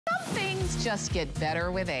Things just get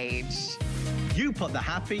better with age. You put the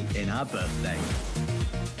happy in our birthday.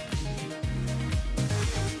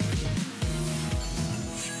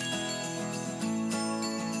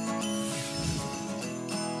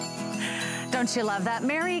 Don't you love that?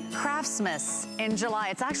 Merry Craftmas in July.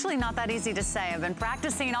 It's actually not that easy to say. I've been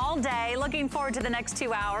practicing all day, looking forward to the next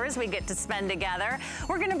 2 hours we get to spend together.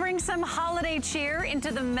 We're gonna bring some holiday cheer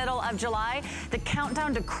into the middle of July. The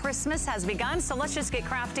countdown to Christmas has begun, so let's just get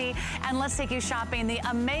crafty and let's take you shopping. The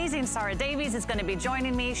amazing Sarah Davies is gonna be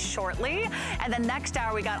joining me shortly. And the next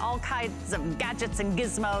hour, we got all kinds of gadgets and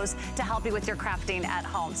gizmos to help you with your crafting at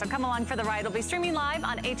home. So come along for the ride. We'll be streaming live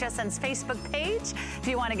on HSN's Facebook page. If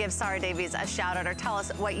you wanna give Sarah Davies a shout out or tell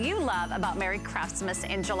us what you love about Merry Craftmas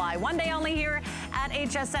in July. One day only here at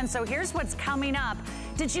HSN. So here's what's coming up.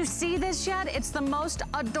 Did you see this yet? It's the most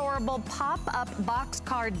adorable pop-up box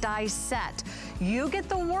card die set. You get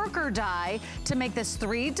the worker die to make this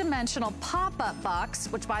three-dimensional pop-up box,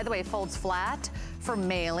 which by the way folds flat for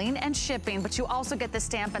mailing and shipping, but you also get the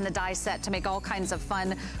stamp and the die set to make all kinds of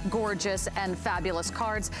fun, gorgeous, and fabulous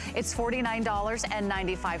cards. It's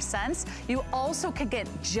 $49.95. You also can get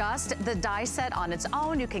just the die set on its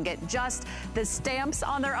own. You can get just the stamps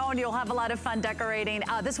on their own. You'll have a lot of fun decorating.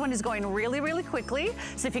 This one is going really, really quickly,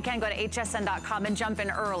 so if you can, go to hsn.com and jump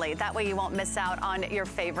in early. That way you won't miss out on your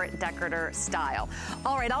favorite decorator style.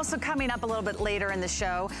 All right, also coming up a little bit later in the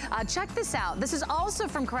show, check this out. This is also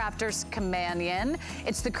from Crafter's Companion.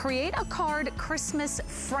 It's the Create a Card Christmas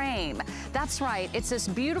Frame. That's right, it's this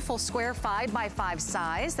beautiful square 5x5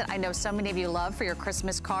 size that I know so many of you love for your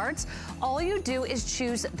Christmas cards. All you do is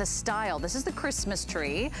choose the style. This is the Christmas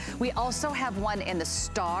tree. We also have one in the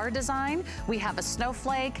star design. We have a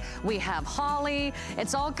snowflake. We have holly.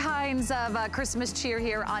 It's all kinds of Christmas cheer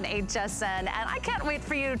here on HSN, and I can't wait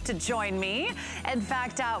for you to join me. In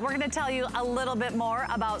fact, we're gonna tell you a little bit more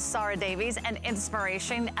about Sarah Davies, an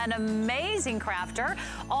inspiration, an amazing crafter,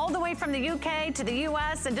 all the way from the UK to the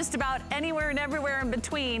US and just about anywhere and everywhere in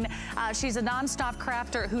between. She's a nonstop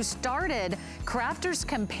crafter who started Crafter's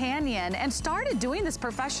Companion and started doing this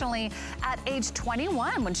professionally at age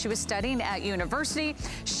 21 when she was studying at university.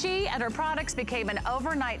 She and her products became an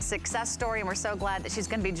overnight success story, and we're so glad that she's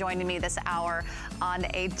going to be joining me this hour on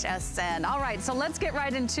HSN. All right, so let's get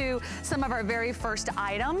right into some of our very first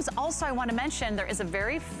items. Also, I want to mention there is a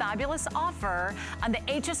very fabulous offer on the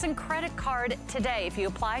HSN credit card today. If you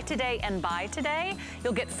apply today and buy today,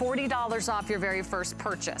 you'll get $40 off your very first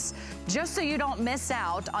purchase. Just so you don't miss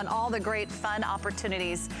out on all the great fun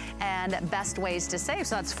opportunities and best ways to save.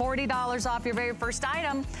 So that's $40 off your very first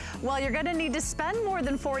item. Well, you're gonna need to spend more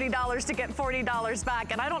than $40 to get $40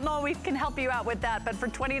 back. And I don't know if we can help you out with that, but for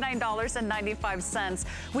 $29.95,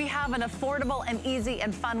 we have an affordable and easy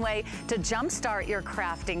and fun way to jumpstart your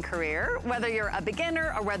crafting career, whether you're a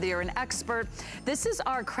beginner or whether you're an expert. This is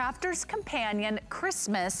our Crafter's Companion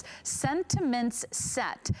Christmas Sentiments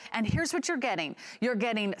Set. And here's what you're getting. You're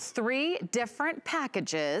getting 3 different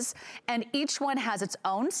packages, and each one has its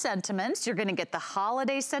own sentiments. You're gonna get the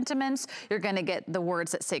holiday sentiments. You're gonna get the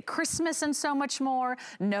words that say Christmas and so much more,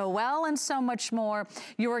 Noel and so much more.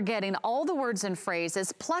 You're getting all the words and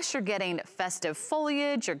phrases, plus you're getting festive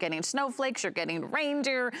foliage, you're getting snowflakes, you're getting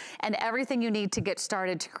reindeer, and everything you need to get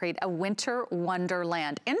started to create a winter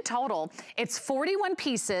wonderland. In total, it's 41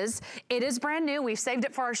 pieces. It is brand new. We've saved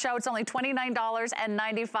it for our show. It's only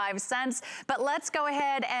 $29.95. But let's go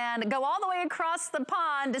ahead and go all the way across the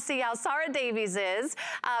pond to see how Sarah Davies is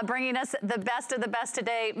bringing us the best of the best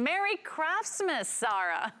today. Merry Craftsmas,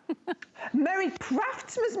 Sarah. Merry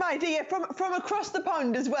Craftsmas, my dear, from across the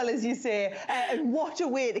pond, as well as you say. And what a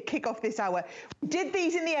way to kick off this hour. We did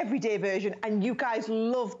these in the everyday version, and you guys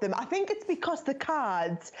loved them. I think it's because the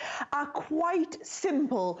cards are quite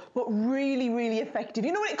simple, but really, really effective.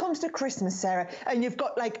 You know, when it comes to Christmas, Sarah, and you've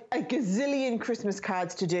got like a gazillion Christmas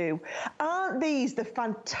cards to do, aren't these the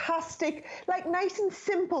fantastic, like nice and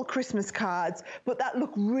simple Christmas cards, but that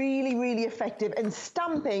look really, really effective? And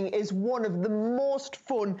stamping is one of the most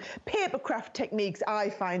fun paper craft techniques I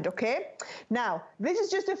find, okay? Now, this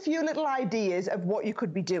is just a few little ideas of what you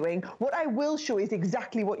could be doing. What I will show is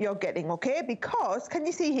exactly what you're getting, okay? Because, can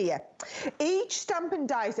you see here? Each stamp and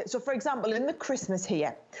die set, so for example, in the Christmas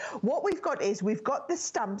here, what we've got is we've got the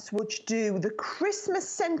stamps which do the Christmas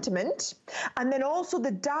sentiment, and then also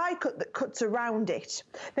the die cut that cuts around it.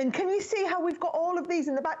 Then can you see how we've got all of these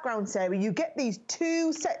in the background, Sarah? You get these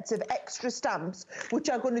 2 sets of extra stamps, which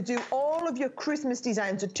are going to do all of your Christmas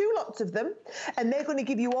designs, so 2 lots of them, and they're going to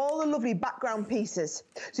give you all the lovely background pieces.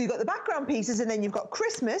 So you've got the background pieces, and then you've got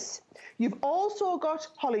Christmas. You've also got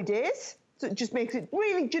holidays. So it just makes it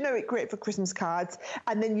really generic, great for Christmas cards.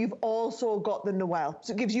 And then you've also got the Noel.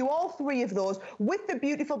 So it gives you all three of those with the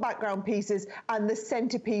beautiful background pieces and the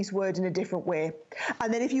centerpiece word in a different way.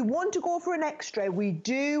 And then if you want to go for an extra, we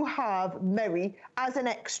do have Merry as an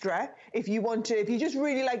extra. If you just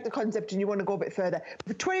really like the concept and you want to go a bit further.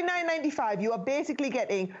 For $29.95, you are basically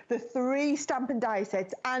getting the 3 stamp and die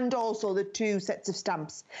sets and also the 2 sets of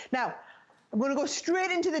stamps. Now, I'm going to go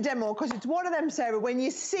straight into the demo because it's one of them, Sarah, when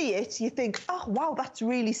you see it, you think, oh, wow, that's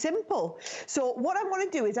really simple. So what I'm going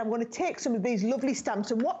to do is I'm going to take some of these lovely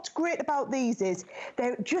stamps, and what's great about these is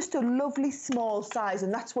they're just a lovely small size,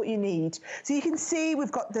 and that's what you need. So you can see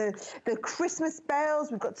we've got the Christmas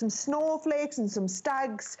bells, we've got some snowflakes and some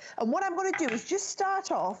stags, and what I'm going to do is just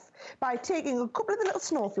start off by taking a couple of the little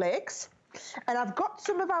snowflakes. And I've got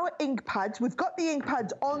some of our ink pads. We've got the ink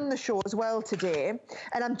pads on the show as well today.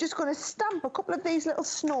 And I'm just going to stamp a couple of these little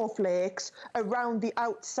snowflakes around the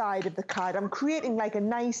outside of the card. I'm creating like a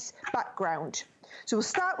nice background. So we'll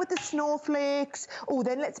start with the snowflakes. Oh,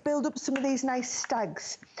 then let's build up some of these nice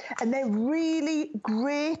stags. And they're really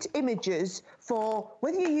great images for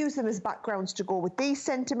whether you use them as backgrounds to go with these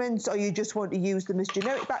sentiments or you just want to use them as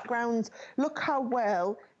generic backgrounds. Look how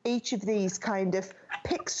well each of these kind of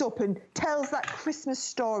picks up and tells that Christmas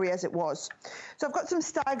story as it was. So I've got some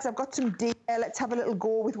stags, I've got some deer. Let's have a little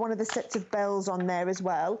go with one of the sets of bells on there as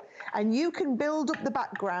well. And you can build up the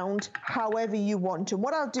background however you want. And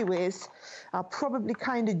what I'll do is I'll probably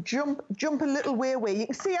kind of jump a little way away. You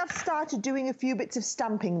can see I've started doing a few bits of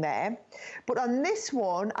stamping there. But on this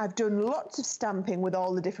one, I've done lots of stamping with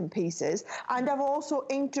all the different pieces. And I've also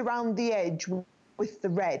inked around the edge with the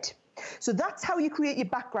red. So that's how you create your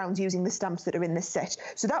backgrounds using the stamps that are in this set.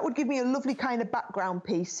 So that would give me a lovely kind of background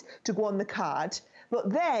piece to go on the card.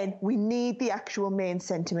 But then we need the actual main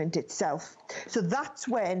sentiment itself. So that's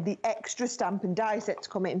when the extra stamp and die sets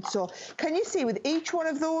come in. So can you see with each one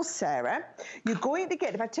of those, Sarah, you're going to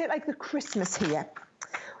get, if I take like the Christmas here,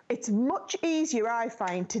 it's much easier, I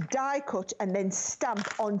find, to die cut and then stamp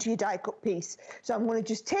onto your die cut piece. So I'm going to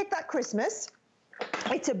just take that Christmas.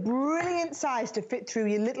 It's a brilliant size to fit through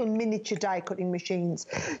your little miniature die cutting machines.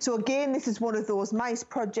 So again, this is one of those nice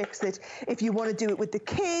projects that if you want to do it with the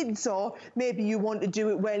kids, or maybe you want to do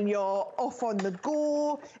it when you're off on the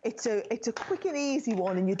go, it's a quick and easy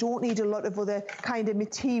one, and you don't need a lot of other kind of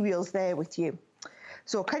materials there with you.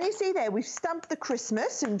 So can you see there, we've stamped the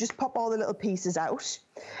Christmas and just pop all the little pieces out.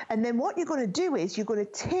 And then what you're going to do is you're going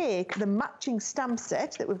to take the matching stamp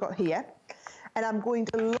set that we've got here, and I'm going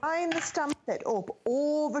to line the stamp set up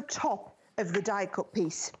over top of the die cut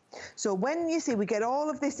piece. So when you see we get all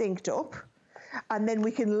of this inked up, and then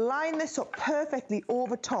we can line this up perfectly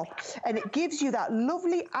over top, and it gives you that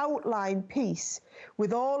lovely outline piece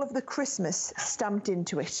with all of the Christmas stamped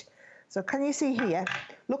into it. So can you see here?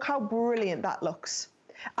 Look how brilliant that looks.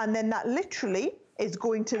 And then that literally is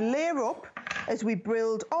going to layer up as we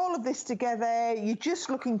build all of this together. You're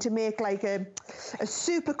just looking to make like a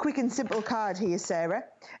super quick and simple card here, Sarah.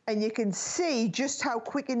 And you can see just how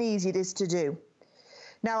quick and easy it is to do.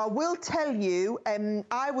 Now, I will tell you,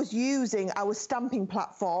 I was using our stamping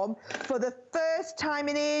platform. For the first time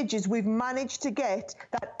in ages, we've managed to get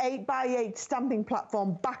that 8x8 stamping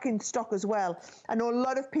platform back in stock as well. I know a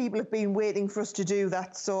lot of people have been waiting for us to do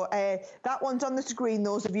that. So that one's on the screen,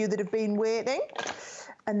 those of you that have been waiting.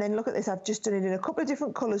 And then look at this, I've just done it in a couple of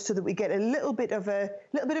different colours so that we get a little bit of a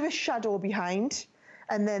shadow behind.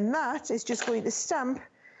 And then that is just going to stamp.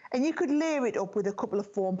 And you could layer it up with a couple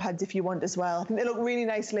of foam pads if you want as well. I think they look really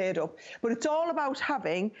nice layered up. But it's all about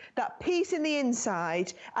having that piece in the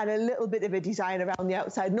inside and a little bit of a design around the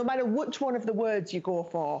outside, no matter which one of the words you go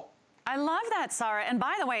for. I love that, Sarah. And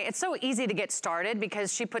by the way, it's so easy to get started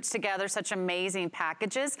because she puts together such amazing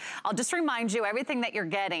packages. I'll just remind you, everything that you're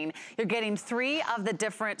getting 3 of the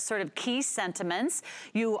different sort of key sentiments.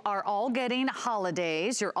 You are all getting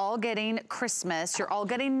holidays, you're all getting Christmas, you're all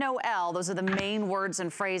getting Noel. Those are the main words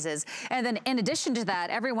and phrases. And then in addition to that,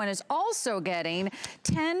 everyone is also getting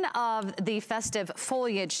 10 of the festive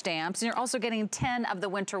foliage stamps, and you're also getting 10 of the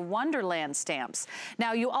Winter Wonderland stamps.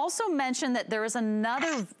 Now, you also mentioned that there is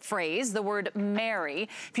another phrase, the word Merry.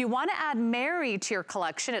 If you want to add Merry to your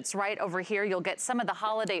collection, it's right over here. You'll get some of the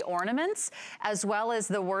holiday ornaments as well as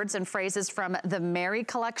the words and phrases from the Merry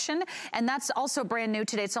collection. And that's also brand new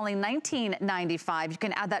today. It's only $19.95. You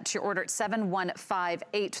can add that to your order at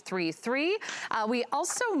 715833. We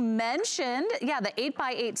also mentioned, the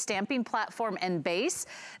 8x8 stamping platform and base.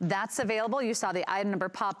 That's available. You saw the item number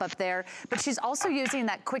pop up there. But she's also using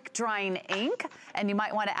that quick drying ink, and you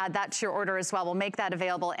might want to add that to your order as well. We'll make that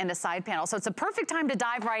available in a side panel. So it's a perfect time to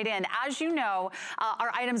dive right in. As you know,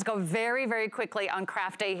 our items go very, very quickly on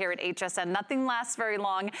craft day here at HSN. Nothing lasts very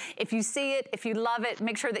long. If you see it, if you love it,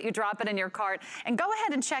 make sure that you drop it in your cart and go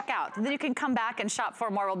ahead and check out. And then you can come back and shop for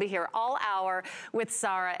more. We'll be here all hour with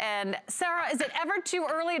Sarah. And Sarah, is it ever too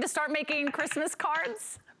early to start making Christmas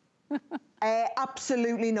cards?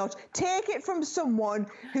 Absolutely not. Take it from someone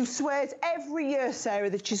who swears every year, Sarah,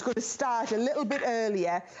 that she's going to start a little bit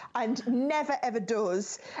earlier and never ever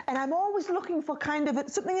does. And I'm always looking for kind of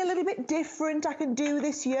something a little bit different I can do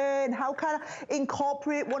this year, and how can I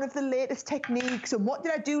incorporate one of the latest techniques, and what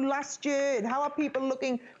did I do last year, and how are people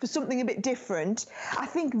looking for something a bit different. I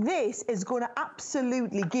think this is going to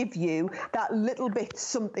absolutely give you that little bit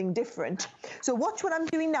something different. So watch what I'm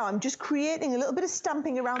doing now. I'm just creating a little bit of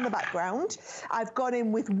stamping around the background. I've gone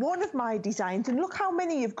in with one of my designs, and look how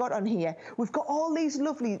many you've got on here. We've got all these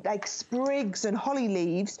lovely like sprigs and holly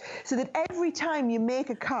leaves, so that every time you make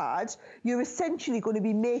a card, you're essentially going to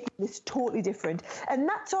be making this totally different. And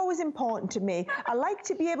that's always important to me. I like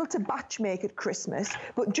to be able to batch make at Christmas,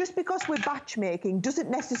 but just because we're batch making doesn't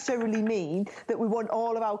necessarily mean that we want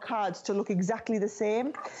all of our cards to look exactly the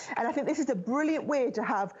same. And I think this is a brilliant way to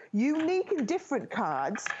have unique and different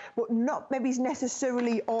cards, but not maybe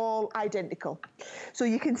necessarily all identical. So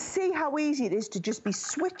you can see how easy it is to just be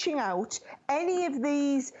switching out any of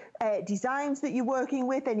these designs that you're working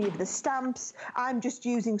with, any of the stamps. I'm just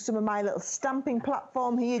using some of my little stamping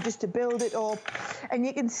platform here just to build it up. And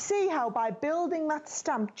you can see how by building that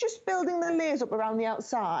stamp, just building the layers up around the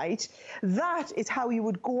outside, that is how you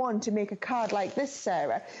would go on to make a card like this,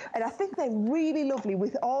 Sarah. And I think they're really lovely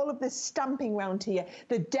with all of this stamping around here,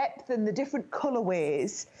 the depth and the different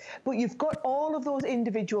colorways. But you've got all of those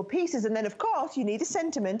individual pieces. And then, of course, you need a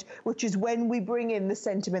sentiment, which is when we bring in the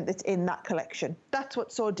sentiment that's in that collection. That's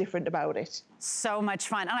what's so different about it. So much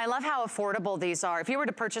fun. And I love how affordable these are. If you were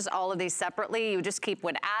to purchase all of these separately, you just keep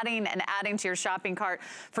adding and adding to your shopping cart.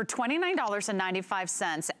 For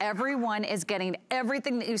 $29.95, everyone is getting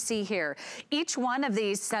everything that you see here. Each one of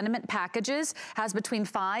these sentiment packages has between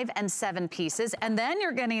 5 and 7 pieces. And then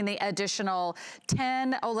you're getting the additional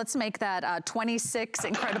 10, let's make that 26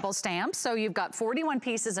 incredible stamps. So you've got 41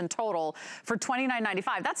 pieces in total for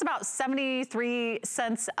 $29.95. That's about 73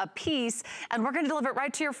 cents a piece. And we're going to deliver it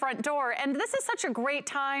right to your front door. And this is such a great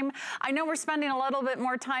time. I know we're spending a little bit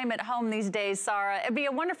more time at home these days, Sarah. It'd be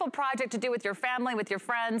a wonderful project to do with your family, with your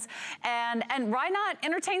friends, and why not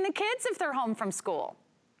entertain the kids if they're home from school?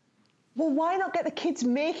 Well, why not get the kids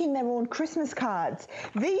making their own Christmas cards?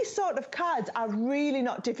 These sort of cards are really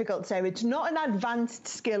not difficult, Sarah. It's not an advanced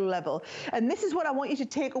skill level. And this is what I want you to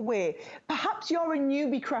take away. Perhaps you're a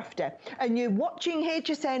newbie crafter and you're watching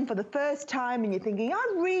HSN for the first time and you're thinking, I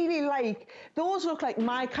really like, those look like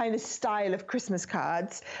my kind of style of Christmas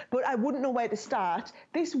cards, but I wouldn't know where to start.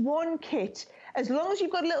 This one kit, as long as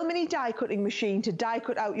you've got a little mini die cutting machine to die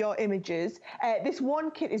cut out your images, this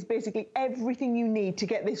one kit is basically everything you need to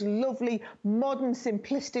get this lovely, modern,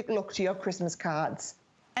 simplistic look to your Christmas cards.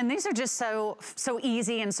 And these are just so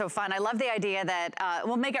easy and so fun. I love the idea that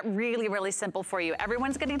we'll make it really, really simple for you.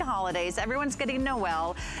 Everyone's getting the holidays, everyone's getting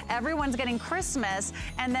Noel, everyone's getting Christmas,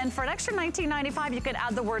 and then for an extra $19.95, you can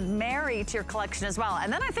add the word Merry to your collection as well. And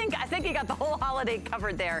then I think you got the whole holiday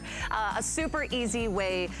covered there. A super easy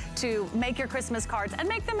way to make your Christmas cards and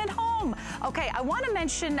make them at home. Okay, I want to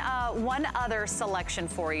mention one other selection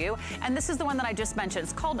for you, and this is the one that I just mentioned.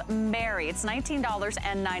 It's called Merry. It's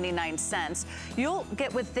 $19.99. You'll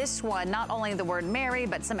get with this one, not only the word Merry,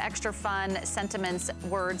 but some extra fun sentiments,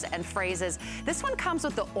 words, and phrases. This one comes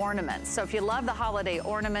with the ornaments. So if you love the holiday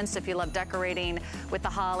ornaments, if you love decorating with the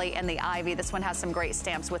holly and the ivy, this one has some great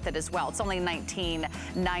stamps with it as well. It's only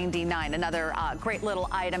 $19.99. Another great little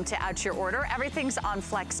item to add to your order. Everything's on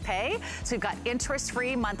FlexPay. So you've got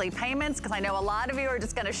interest-free monthly payments, because I know a lot of you are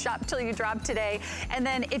just gonna shop till you drop today. And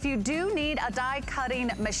then if you do need a die cutting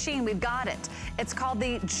machine, we've got it. It's called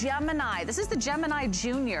the Gemini. This is the Gemini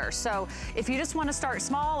Junior. So if you just want to start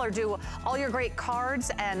small or do all your great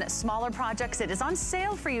cards and smaller projects, it is on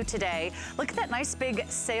sale for you today. Look at that nice big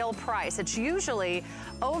sale price. It's usually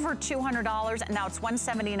over $200, and now it's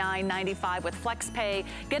 $179.95 with FlexPay.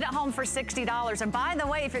 Get it home for $60. And by the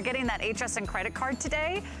way, if you're getting that HSN credit card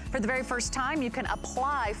today, for the very first time, you can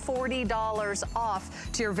apply $40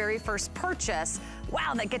 off to your very first purchase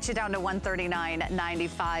Wow, that gets you down to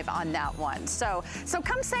 $139.95 on that one. So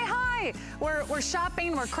come say hi. We're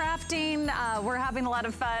shopping, we're crafting, we're having a lot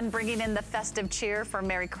of fun bringing in the festive cheer for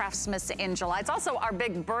Merry Craftmas in July. It's also our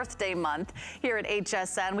big birthday month here at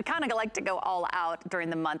HSN. We kind of like to go all out during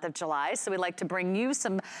the month of July, so we like to bring you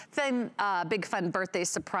some fun, big fun birthday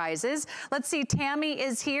surprises. Let's see, Tammy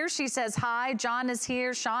is here. She says hi. John is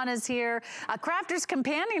here. Sean is here. Crafter's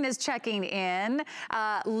Companion is checking in.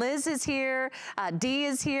 Liz is here. Dee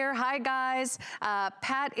is here. Hi, guys.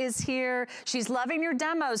 Pat is here. She's loving your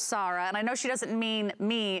demos, Sarah. And I know she doesn't mean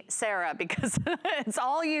me, Sarah, because it's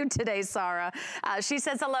all you today, Sarah. She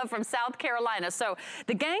says hello from South Carolina. So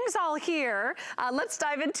the gang's all here. Let's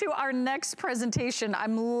dive into our next presentation.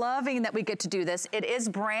 I'm loving that we get to do this. It is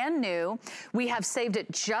brand new. We have saved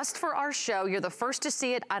it just for our show. You're the first to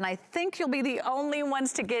see it, and I think you'll be the only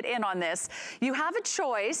ones to get in on this. You have a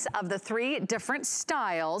choice of the 3 different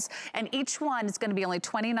styles, and each one is going to be only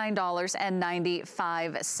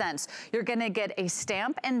 $29.95. You're going to get a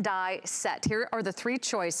stamp and die set. Here are the 3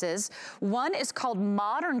 choices. One is called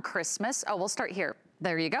Modern Christmas. Oh, we'll start here.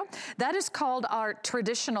 There you go. That is called our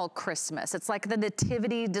traditional Christmas. It's like the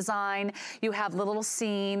nativity design. You have the little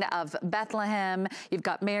scene of Bethlehem. You've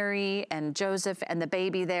got Mary and Joseph and the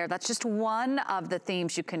baby there. That's just one of the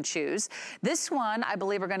themes you can choose. This one, I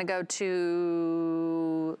believe we're going to go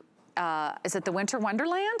to... is it the Winter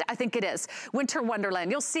Wonderland? I think it is. Winter Wonderland.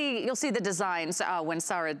 You'll see the designs when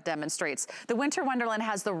Sarah demonstrates. The Winter Wonderland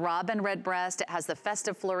has the robin redbreast, it has the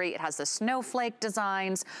festive flurry, it has the snowflake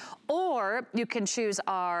designs, or you can choose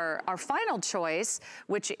our final choice,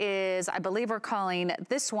 which is, I believe we're calling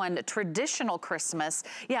this one Traditional Christmas.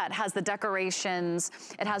 Yeah, it has the decorations,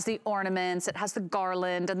 it has the ornaments, it has the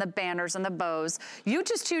garland and the banners and the bows. You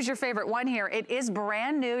just choose your favorite one here. It is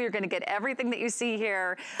brand new. You're gonna get everything that you see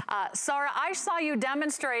here. Sarah, I saw you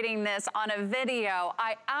demonstrating this on a video.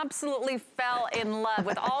 I absolutely fell in love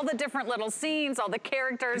with all the different little scenes, all the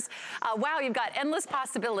characters. Wow, you've got endless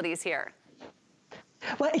possibilities here.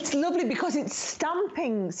 Well, it's lovely because it's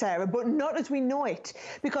stamping, Sarah, but not as we know it.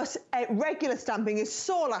 Because regular stamping is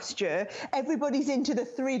so last year, everybody's into the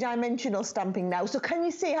 3-dimensional stamping now. So can you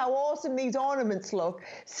see how awesome these ornaments look,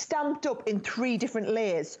 stamped up in 3 different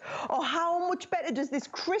layers? Or how much better does this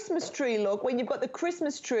Christmas tree look when you've got the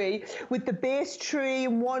Christmas tree with the base tree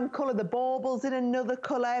in one colour, the baubles in another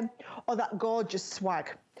colour, or that gorgeous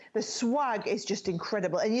swag? The swag is just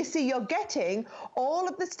incredible. And you see, you're getting all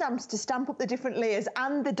of the stamps to stamp up the different layers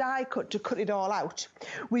and the die cut to cut it all out.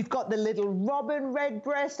 We've got the little robin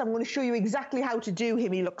redbreast. I'm going to show you exactly how to do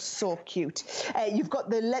him. He looks so cute. You've got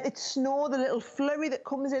the Let It Snow, the little flurry that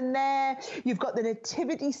comes in there. You've got the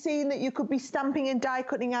nativity scene that you could be stamping and die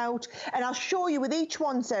cutting out. And I'll show you with each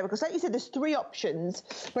one, Sarah, because like you said, there's 3 options,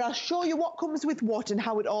 but I'll show you what comes with what and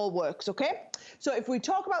how it all works, okay? So if we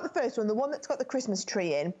talk about the first one, the one that's got the Christmas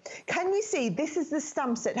tree in, can you see this is the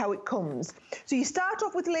stamp set, how it comes? So you start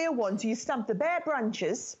off with layer 1, so you stamp the bare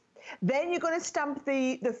branches, then you're going to stamp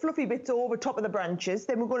the fluffy bits over top of the branches,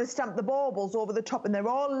 then we're going to stamp the baubles over the top, and they're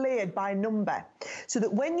all layered by number, so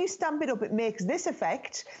that when you stamp it up, it makes this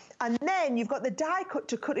effect, and then you've got the die cut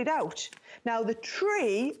to cut it out. Now the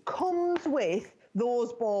tree comes with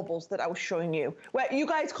those baubles that I was showing you. Well, you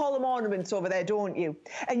guys call them ornaments over there, don't you?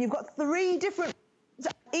 And you've got 3 different,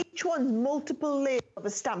 each one's multiple layers of a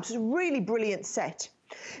stamp. So it's a really brilliant set.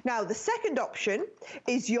 Now, the second option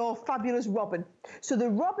is your fabulous robin. So the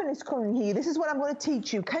robin is coming here. This is what I'm going to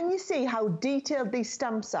teach you. Can you see how detailed these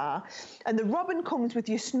stamps are? And the robin comes with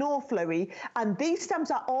your snow flurry. And these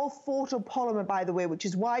stamps are all photopolymer, by the way, which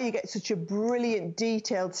is why you get such a brilliant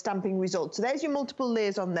detailed stamping result. So there's your multiple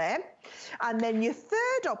layers on there. And then your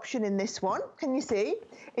third option in this one, can you see,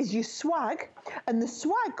 is your swag. And the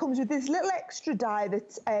swag comes with this little extra die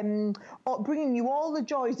that's bringing you all the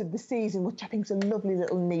joys of the season, which I think is a lovely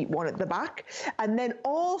little neat one at the back. And then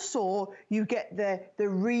also you get the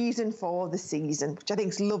reason for the season, which I think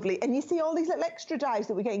is lovely. And you see all these little extra dies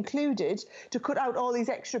that we get included to cut out all these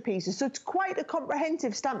extra pieces. So it's quite a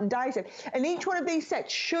comprehensive stamp and die set. And each one of these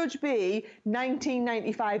sets should be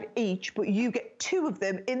 $19.95 each, but you get 2 of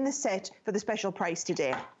them in the set for the special price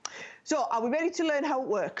today. So are we ready to learn how it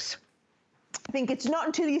works? I think it's not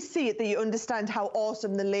until you see it that you understand how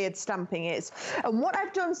awesome the layered stamping is. And what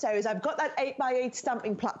I've done, Sarah, is I've got that 8x8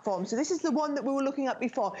 stamping platform. So this is the one that we were looking at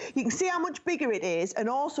before. You can see how much bigger it is, and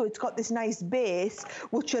also it's got this nice base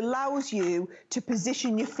which allows you to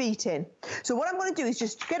position your feet in. So what I'm going to do is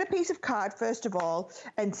just get a piece of card first of all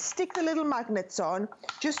and stick the little magnets on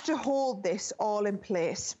just to hold this all in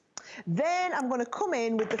place. Then I'm going to come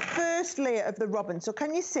in with the first layer of the robin. So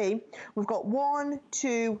can you see we've got 1,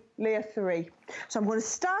 2, layer 3. So I'm going to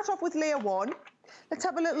start off with layer 1. let's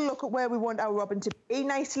have a little look at where we want our robin to be,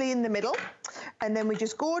 nicely in the middle. And then we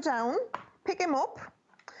just go down, pick him up,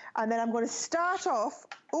 and then I'm going to start off,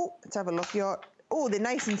 oh, let's have a look, oh, they're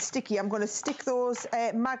nice and sticky. I'm going to stick those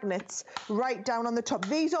magnets right down on the top.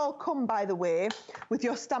 These all come, by the way, with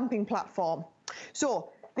your stamping platform.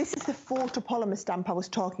 So this is the photopolymer stamp I was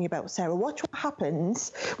talking about, Sarah. Watch what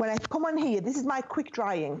happens when I come on here. This is my quick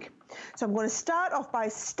dry ink. So I'm going to start off by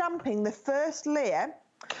stamping the first layer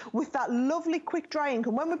with that lovely quick dry ink.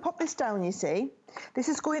 And when we pop this down, you see, this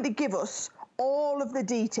is going to give us all of the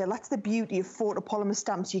detail. That's the beauty of photopolymer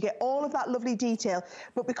stamps. You get all of that lovely detail.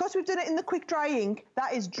 But because we've done it in the quick dry ink,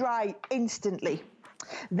 that is dry instantly.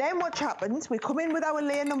 Then what happens, we come in with our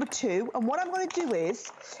layer number 2, and what I'm going to do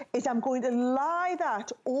is I'm going to lie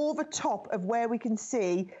that over top of where we can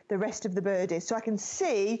see the rest of the bird is. So I can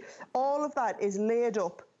see all of that is layered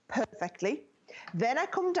up perfectly. Then I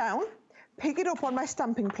come down, pick it up on my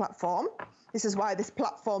stamping platform. This is why this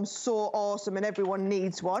platform's so awesome and everyone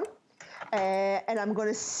needs one. And I'm going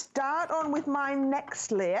to start on with my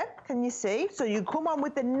next layer. Can you see? So you come on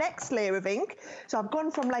with the next layer of ink. So I've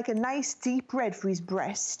gone from like a nice deep red for his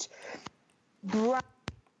breast, brown,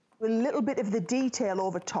 with a little bit of the detail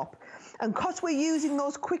over top. And because we're using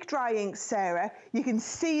those quick dry inks, Sarah, you can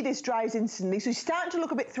see this dries instantly. So you're starting to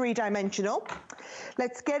look a bit three-dimensional.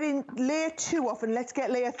 Let's get in layer 2 off and let's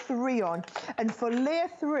get layer 3 on. And for layer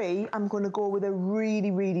 3, I'm going to go with a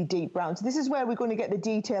really, really deep brown. So this is where we're going to get the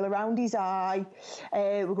detail around his eye.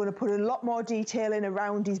 We're going to put a lot more detail in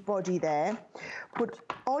around his body there. But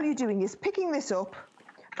all you're doing is picking this up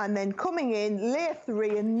and then coming in, layer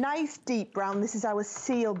 3, a nice deep brown. This is our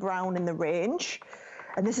seal brown in the range.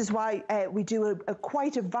 And this is why we do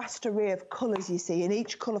quite a vast array of colours, you see, and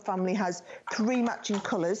each colour family has 3 matching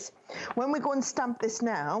colours. When we go and stamp this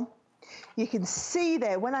now, you can see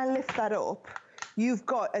there, when I lift that up, you've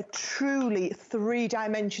got a truly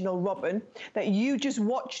three-dimensional robin that you just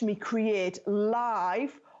watched me create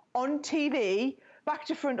live on TV, back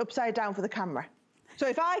to front, upside down for the camera. So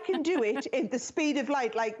if I can do it at the speed of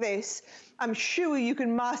light like this, I'm sure you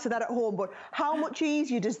can master that at home, but how much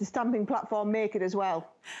easier does the stamping platform make it as well?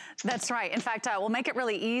 That's right. In fact, we'll make it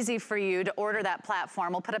really easy for you to order that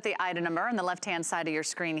platform. We'll put up the item number on the left-hand side of your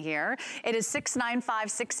screen here. It is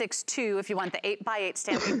 695662 if you want the 8x8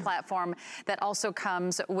 stamping platform that also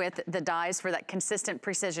comes with the dies for that consistent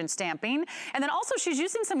precision stamping. And then also she's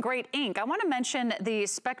using some great ink. I want to mention the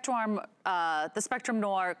Spectrum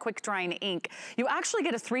Noir quick drying ink. You actually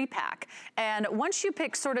get a 3-pack. And once you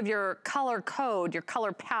pick sort of your color code, your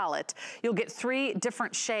color palette, you'll get 3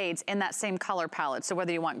 different shades in that same color palette. So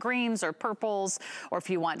whether you want greens or purples, or if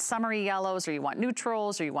you want summery yellows, or you want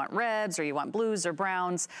neutrals, or you want reds, or you want blues or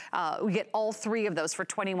browns, we get all 3 of those for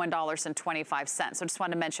 $21.25. So I just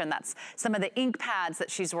want to mention that's some of the ink pads that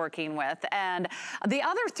she's working with. And the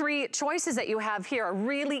other 3 choices that you have here are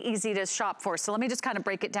really easy to shop for. So let me just kind of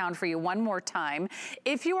break it down for you one more time.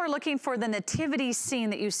 If you are looking for the nativity scene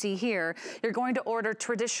that you see here, you're going to order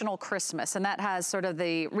traditional Christmas, and that has sort of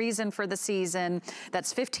the reason for the season.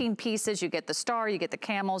 That's 15 pieces. You get the star, you get the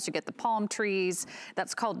camels, you get the palm trees.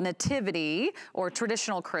 That's called nativity or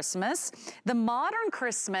traditional Christmas. The modern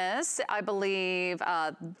Christmas, I believe,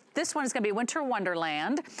 this one is going to be Winter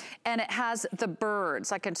Wonderland, and it has the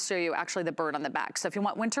birds. I can show you actually the bird on the back. So if you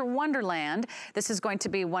want Winter Wonderland, this is going to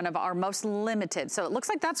be one of our most limited. So it looks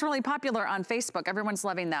like that's really popular on Facebook. Everyone's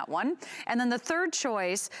loving that one. And then the third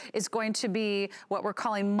choice is going to be what we're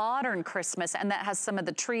calling Modern Christmas, and that has some of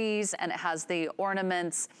the trees, and it has the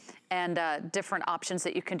ornaments and different options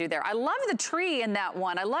that you can do there. I love the tree in that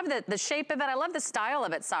one. I love the shape of it. I love the style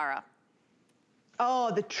of it, Sarah.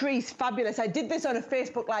 Oh, the tree's fabulous. I did this on a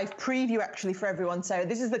Facebook Live preview actually for everyone, Sarah.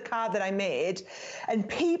 This is the card that I made and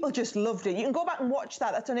people just loved it. You can go back and watch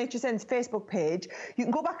that. That's on HSN's Facebook page. You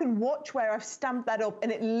can go back and watch where I've stamped that up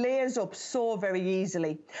and it layers up so very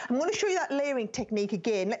easily. I'm going to show you that layering technique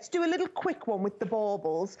again. Let's do a little quick one with the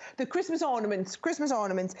baubles. The Christmas ornaments.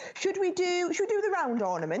 Should we do the round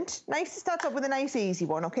ornament? Nice to start off with a nice easy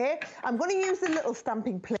one, okay? I'm going to use the little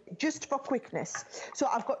stamping plate just for quickness. So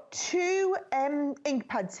I've got 2 ink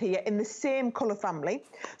pads here in the same colour family.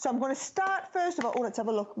 So I'm going to start first of all, let's have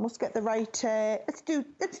a look, must get the right, let's do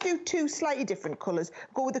 2 slightly different colours.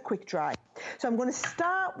 Go with the quick dry. So I'm going to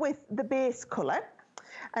start with the base colour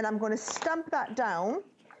and I'm going to stamp that down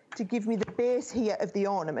to give me the base here of the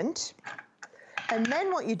ornament. And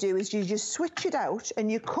then what you do is you just switch it out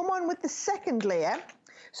and you come on with the second layer.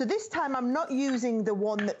 So this time I'm not using the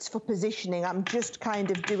one that's for positioning, I'm just kind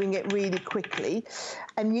of doing it really quickly.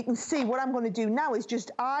 And you can see what I'm going to do now is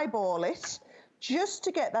just eyeball it, just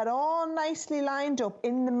to get that all nicely lined up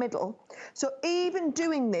in the middle. So even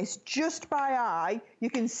doing this just by eye, you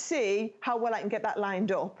can see how well I can get that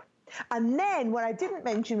lined up. And then what I didn't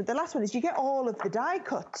mention with the last one is you get all of the die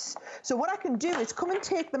cuts. So what I can do is come and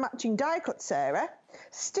take the matching die cut, Sarah,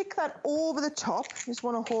 stick that over the top. Just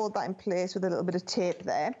want to hold that in place with a little bit of tape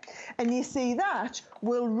there. And you see that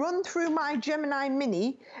will run through my Gemini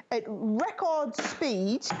Mini at record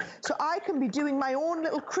speed. So I can be doing my own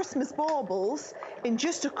little Christmas baubles in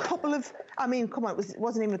just a couple of, I mean, come on, it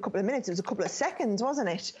wasn't even a couple of minutes, it was a couple of seconds, wasn't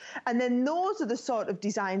it? And then those are the sort of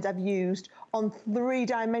designs I've used on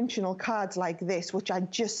three-dimensional cards like this, which I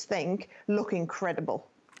just think look incredible.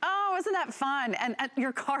 Oh, isn't that fun? And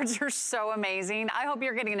your cards are so amazing. I hope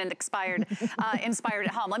you're getting inspired at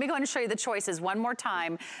home. Let me go ahead and show you the choices one more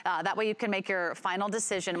time. That way you can make your final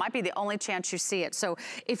decision. It might be the only chance you see it. So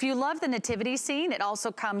if you love the nativity scene, it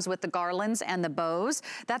also comes with the garlands and the bows.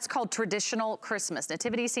 That's called traditional Christmas.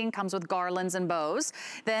 Nativity scene comes with garlands and bows.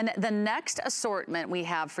 Then the next assortment we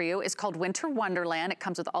have for you is called Winter Wonderland. It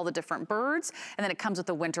comes with all the different birds. And then it comes with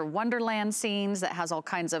the Winter Wonderland scenes that has all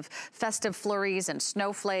kinds of festive flurries and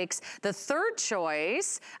snowflakes. The third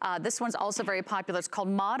choice, this one's also very popular. It's called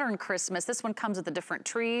Modern Christmas. This one comes with the different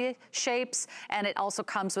tree shapes, and it also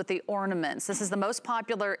comes with the ornaments. This is the most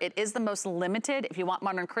popular. It is the most limited. If you want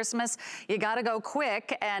Modern Christmas, you got to go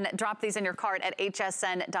quick and drop these in your cart at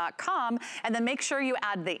hsn.com, and then make sure you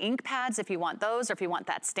add the ink pads if you want those, or if you want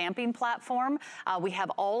that stamping platform. We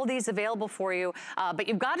have all of these available for you, but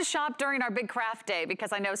you've got to shop during our big craft day,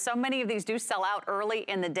 because I know so many of these do sell out early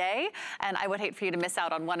in the day, and I would hate for you to miss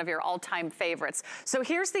out on one of your all-time favorites. So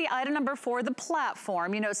here's the item number for the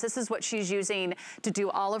platform. You notice this is what she's using to do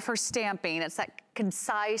all of her stamping. It's that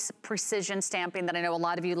concise precision stamping that I know a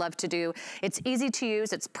lot of you love to do. It's easy to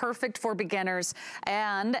use, it's perfect for beginners,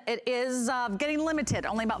 and it is getting limited,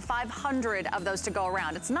 only about 500 of those to go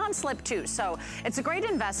around. It's non-slip too, so it's a great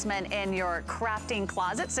investment in your crafting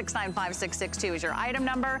closet. 695662 is your item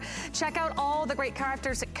number. Check out all the great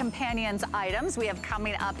Crafters Companions items we have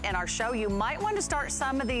coming up in our show. You might want to start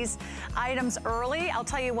some of these items early. I'll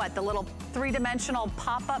tell you what, the little three-dimensional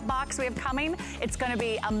pop-up box we have coming, it's going to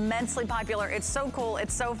be immensely popular. It's so cool.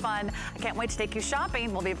 It's so fun. I can't wait to take you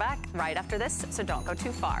shopping. We'll be back right after this, so don't go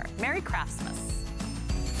too far. Merry Craftmas.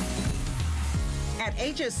 At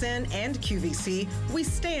HSN and QVC, we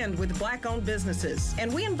stand with Black-owned businesses,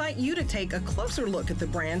 and we invite you to take a closer look at the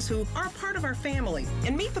brands who are part of our family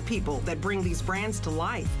and meet the people that bring these brands to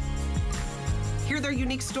life. Hear their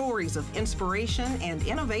unique stories of inspiration and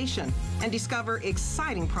innovation, and discover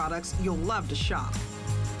exciting products you'll love to shop.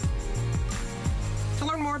 To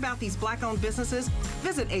learn more about these Black-owned businesses,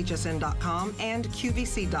 visit hsn.com and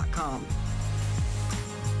qvc.com.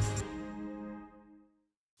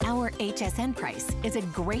 Our HSN price is a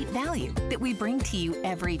great value that we bring to you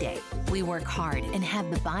every day. We work hard and have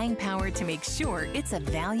the buying power to make sure it's a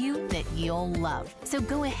value that you'll love. So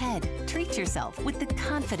go ahead, treat yourself with the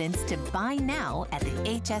confidence to buy now at the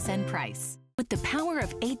HSN price. With the power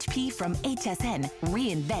of HP from HSN,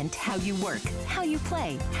 reinvent how you work, how you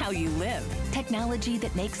play, how you live. Technology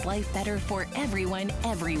that makes life better for everyone,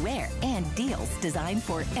 everywhere, and deals designed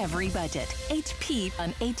for every budget. HP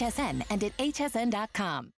on HSN and at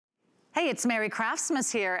hsn.com. Hey, it's Merry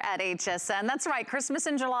Craftsmas here at HSN. That's right, Christmas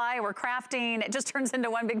in July, we're crafting. It just turns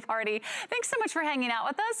into one big party. Thanks so much for hanging out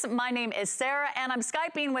with us. My name is Sarah, and I'm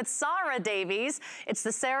Skyping with Sarah Davies. It's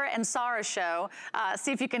the Sarah and Sarah Show.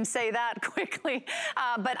 See if you can say that quickly.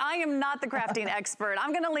 But I am not the crafting expert.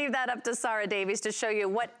 I'm gonna leave that up to Sarah Davies to show you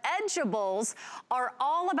what edgeables are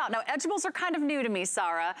all about. Now, edgeables are kind of new to me,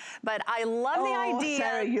 Sarah, but I love the idea.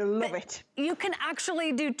 Sarah, you love it. You can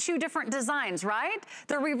actually do two different designs, right?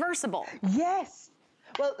 They're reversible. Yes.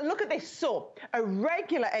 Well, look at this. So a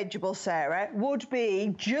regular edgeable, Sarah, would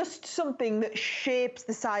be just something that shapes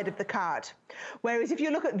the side of the card. Whereas if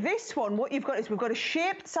you look at this one, what you've got is we've got a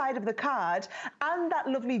shaped side of the card and that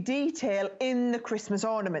lovely detail in the Christmas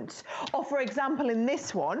ornaments. Or for example, in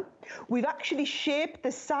this one, we've actually shaped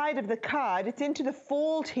the side of the card. It's into the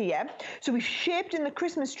fold here. So we've shaped in the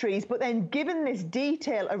Christmas trees, but then given this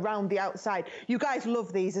detail around the outside. You guys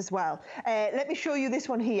love these as well. Let me show you this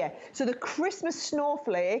one here. So the Christmas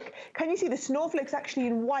snowflake, can you see the snowflake's actually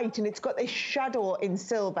in white and it's got this shadow in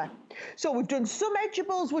silver. So we've done some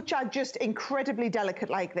edgeables which are just incredibly delicate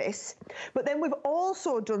like this, but then we've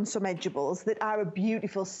also done some edgeables that are a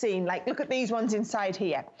beautiful scene. Like look at these ones inside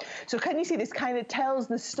here. So can you see this kind of tells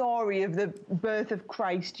the story of the birth of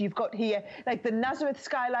Christ. You've got here like the Nazareth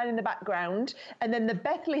skyline in the background and then the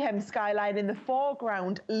Bethlehem skyline in the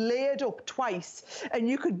foreground layered up twice, and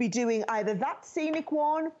you could be doing either that scenic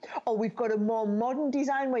one or we've got a more modern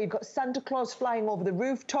design where you've got Santa Claus flying over the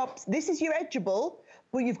rooftops. This is your edgeable,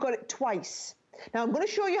 but you've got it twice. Now, I'm going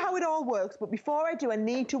to show you how it all works, but before I do, I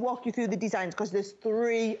need to walk you through the designs because there's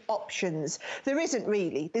 3 options. There isn't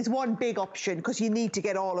really. There's one big option because you need to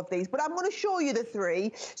get all of these, but I'm going to show you the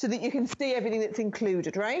 3 so that you can see everything that's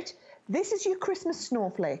included, right? This is your Christmas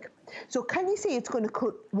snowflake. So can you see it's going to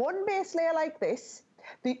cut one base layer like this?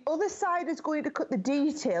 The other side is going to cut the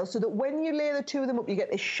detail so that when you layer the 2 of them up, you get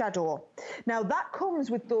this shadow. Now, that comes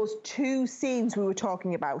with those 2 scenes we were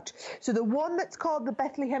talking about. So the one that's called the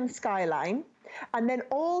Bethlehem skyline, and then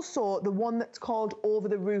also the one that's called Over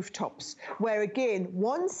the Rooftops, where again,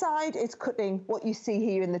 one side is cutting what you see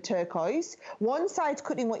here in the turquoise, one side's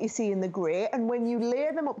cutting what you see in the grey, and when you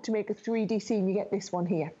layer them up to make a 3D scene, you get this one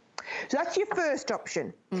here. So that's your first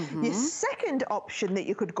option. Your second option that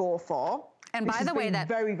you could go for, and by the way, that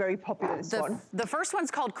very, very popular, this one. The first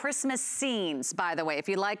one's called Christmas Scenes, by the way, if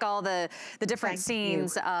you like all the different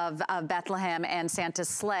scenes of Bethlehem and Santa's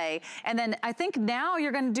sleigh. And then I think now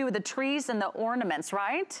you're going to do the trees and the ornaments,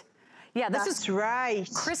 right? Yeah, this is right.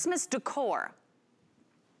 Christmas decor.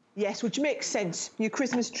 Yes, which makes sense. Your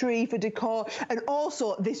Christmas tree for decor, and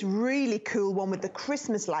also this really cool one with the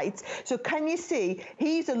Christmas lights. So can you see,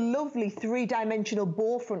 here's a lovely 3-dimensional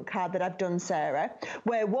bow front card that I've done, Sarah,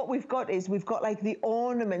 where what we've got is we've got like the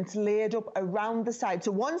ornaments layered up around the side.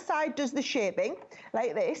 So one side does the shaping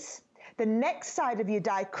like this. The next side of your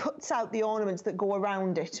die cuts out the ornaments that go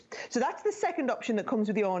around it. So that's the second option that comes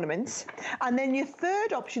with the ornaments. And then your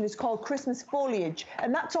third option is called Christmas foliage,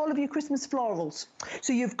 and that's all of your Christmas florals.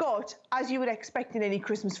 So you've got, as you would expect in any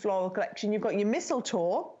Christmas floral collection, you've got your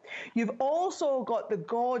mistletoe. You've also got the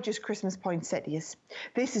gorgeous Christmas poinsettias.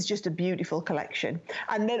 This is just a beautiful collection.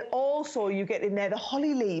 And then also you get in there the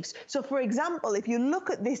holly leaves. So for example, if you look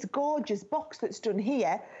at this gorgeous box that's done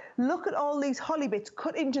here, look at all these holly bits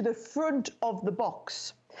cut into the front of the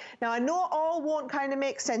box. Now, I know all won't kind of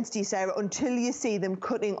make sense to you, Sarah, until you see them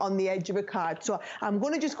cutting on the edge of a card. So I'm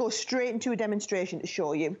going to just go straight into a demonstration to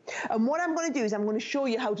show you. And what I'm going to do is I'm going to show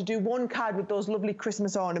you how to do one card with those lovely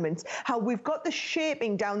Christmas ornaments, how we've got the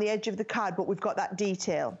shaping down the edge of the card, but we've got that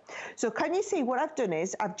detail. So can you see what I've done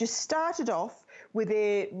is I've just started off with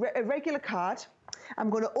a regular card. I'm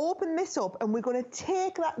going to open this up and we're going to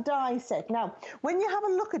take that die set. Now, when you have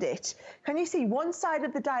a look at it, can you see one side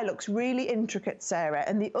of the die looks really intricate, Sarah,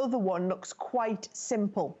 and the other one looks quite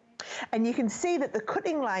simple. And you can see that the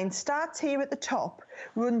cutting line starts here at the top,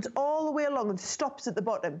 runs all the way along and stops at the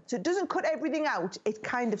bottom. So it doesn't cut everything out, it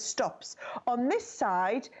kind of stops. On this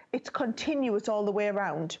side, it's continuous all the way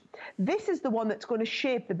around. This is the one that's going to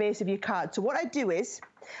shape the base of your card. So what I do is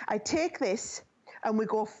I take this and we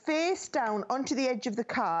go face down onto the edge of the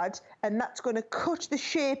card, and that's going to cut the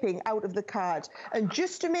shaping out of the card. And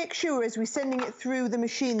just to make sure, as we're sending it through the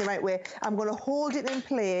machine the right way, I'm going to hold it in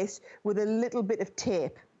place with a little bit of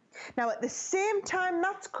tape. Now, at the same time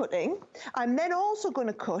that's cutting, I'm then also going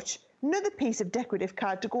to cut another piece of decorative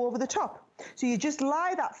card to go over the top. So you just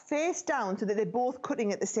lie that face down so that they're both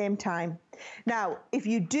cutting at the same time. Now, if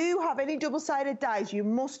you do have any double-sided dies, you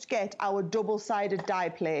must get our double-sided die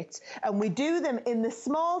plates. And we do them in the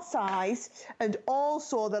small size and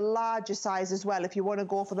also the larger size as well, if you want to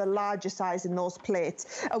go for the larger size in those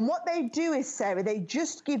plates. And what they do is, Sarah, they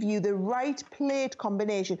just give you the right plate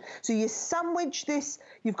combination. So you sandwich this,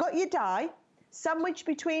 you've got your die sandwiched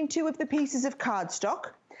between 2 of the pieces of cardstock.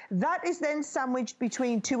 That is then sandwiched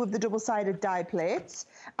between 2 of the double-sided die plates,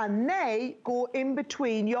 and they go in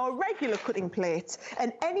between your regular cutting plates.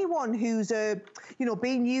 And anyone who's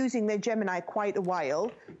been using their Gemini quite a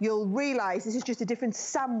while, you'll realize this is just a different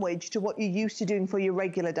sandwich to what you're used to doing for your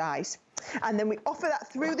regular dies. And then we offer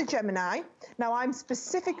that through the Gemini. Now, I'm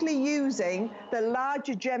specifically using the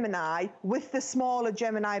larger Gemini with the smaller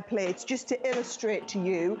Gemini plates just to illustrate to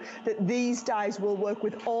you that these dies will work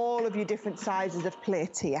with all of your different sizes of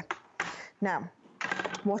plates here. Now,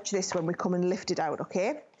 watch this when we come and lift it out,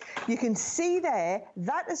 okay? You can see there,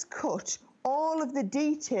 that has cut all of the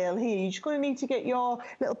detail here. You're just going to need to get your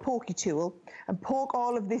little pokey tool and poke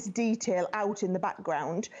all of this detail out in the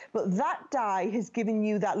background. But that die has given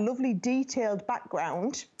you that lovely detailed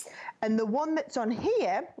background. And the one that's on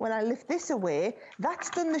here, when I lift this away, that's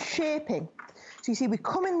done the shaping. So you see, we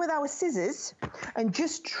come in with our scissors and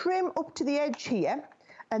just trim up to the edge here.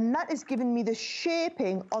 And that is giving me the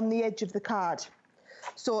shaping on the edge of the card.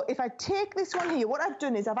 So if I take this one here, what I've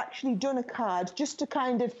done is I've actually done a card just to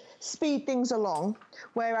kind of speed things along,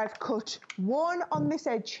 where I've cut one on this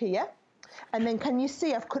edge here, and then can you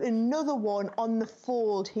see I've cut another one on the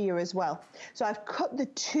fold here as well. So I've cut the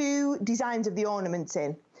 2 designs of the ornaments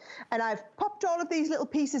in, and I've popped all of these little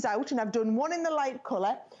pieces out, and I've done one in the light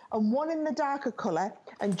colour and one in the darker colour,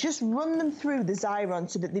 and just run them through the Xyron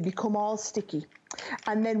so that they become all sticky.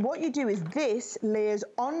 And then what you do is this layers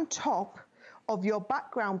on top of your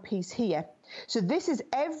background piece here. So this is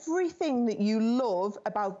everything that you love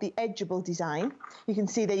about the edgeable design. You can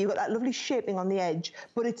see there you've got that lovely shaping on the edge,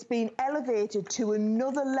 but it's been elevated to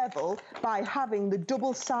another level by having the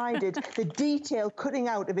double-sided, the detail cutting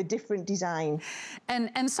out of a different design.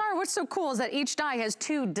 And Sarah, what's so cool is that each die has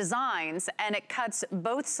two designs and it cuts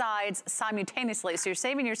both sides simultaneously, so you're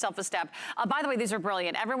saving yourself a step. By the way, these are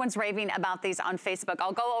brilliant. Everyone's raving about these on Facebook.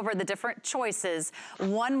 I'll go over the different choices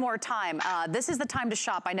one more time. This is the time to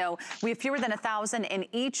shop. I know we have fewer than 1,000 in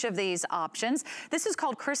each of these options. This is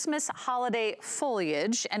called Christmas Holiday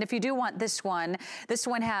Foliage, and if you do want this one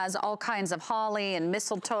has all kinds of holly and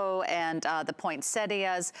mistletoe and the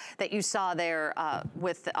poinsettias that you saw there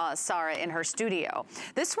with Sarah in her studio.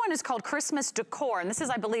 This one is called Christmas Decor, and this is,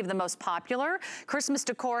 I believe, the most popular. Christmas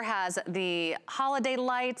Decor has the holiday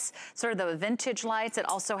lights, sort of the vintage lights. It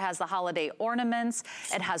also has the holiday ornaments.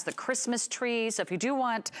 It has the Christmas trees. So if you do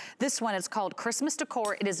want this one, it's called Christmas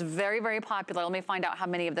Decor. It is very, very popular. Let me find out how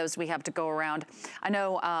many of those we have to go around. I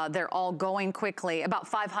know they're all going quickly, about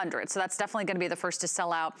 500, so that's definitely going to be the first to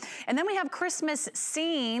sell out. And then we have Christmas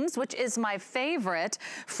scenes, which is my favorite,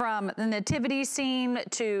 from the nativity scene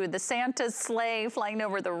to the Santa's sleigh flying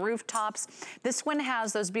over the rooftops. This one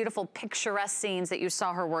has those beautiful picturesque scenes that you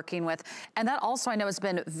saw her working with, and that also I know has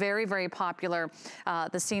been very, very popular,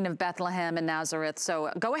 the scene of Bethlehem and Nazareth.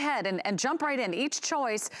 So go ahead and jump right in. Each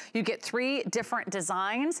choice, you get 3 different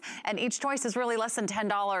designs, and each choice is really less than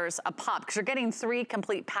 $10 a pop because you're getting 3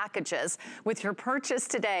 complete packages with your purchase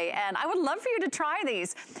today. And I would love for you to try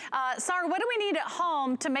these. Sarah, what do we need at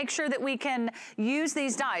home to make sure that we can use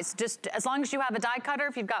these dies? Just as long as you have a die cutter,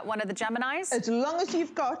 if you've got one of the Geminis? As long as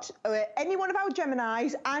you've got any one of our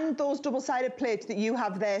Geminis and those double-sided plates that you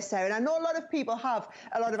have there, Sarah. And I know a lot of people have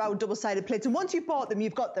a lot of our double-sided plates, and once you've bought them,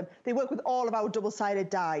 you've got them. They work with all of our double-sided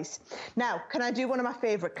dies. Now, can I do one of my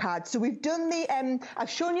favorite cards? So we've done the, I've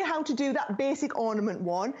shown you how to do that basic ornament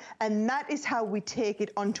one, and that is how we take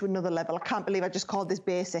it onto another level. I can't believe I just called this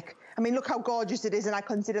basic. I mean, look how gorgeous it is, and I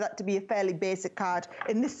consider that to be a fairly basic card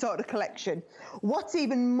in this sort of collection. What's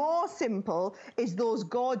even more simple is those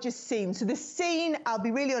gorgeous scenes. So the scene, I'll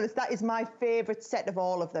be really honest, that is my favorite set of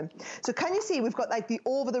all of them. So can you see we've got like the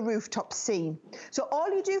over the rooftop scene. So all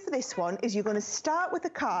you do for this one is you're going to start with a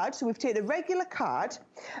card. So we've taken a regular card,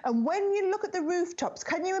 and when you look at the rooftops,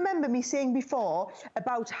 can you remember me saying before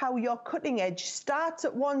about how your cutting edge starts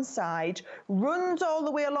at one side, runs all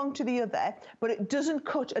the way along to the other, but it doesn't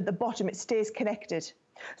cut at the bottom, it stays connected.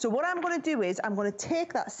 So what I'm going to do is I'm going to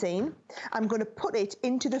take that scene, I'm going to put it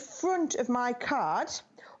into the front of my card,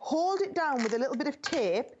 hold it down with a little bit of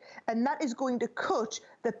tape, and that is going to cut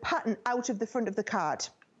the pattern out of the front of the card.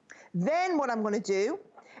 Then what I'm going to do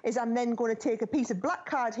is I'm then going to take a piece of black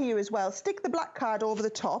card here as well, stick the black card over the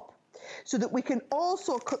top, so that we can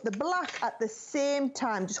also cut the black at the same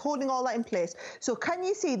time, just holding all that in place. So can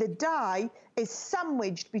you see the die is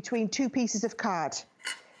sandwiched between 2 pieces of card?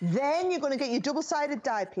 Then you're going to get your double-sided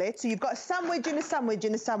die plate. So you've got a sandwich and a sandwich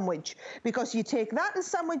and a sandwich, because you take that and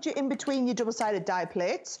sandwich it in between your double-sided die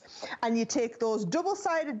plates, and you take those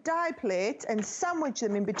double-sided die plates and sandwich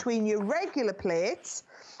them in between your regular plates,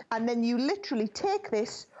 and then you literally take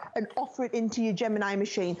this and offer it into your Gemini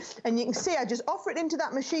machine. And you can see I just offer it into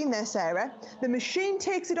that machine there, Sarah. The machine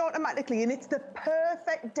takes it automatically, and it's the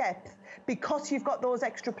perfect depth because you've got those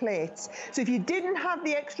extra plates. So if you didn't have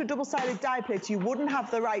the extra double-sided die plates, you wouldn't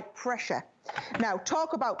have the right pressure. Now,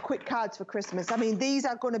 talk about quick cards for Christmas. I mean, these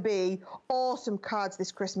are going to be awesome cards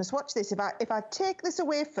this Christmas. Watch this. If I take this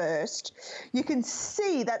away first, you can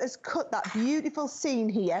see that it's cut that beautiful scene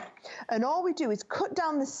here. And all we do is cut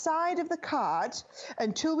down the side of the card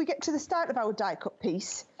until we get to the start of our die cut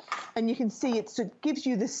piece. And you can see it gives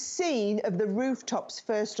you the scene of the rooftops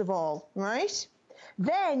first of all, right?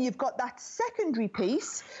 Then you've got that secondary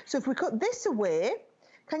piece. So if we cut this away,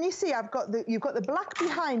 can you see you've got the black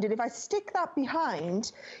behind it. If I stick that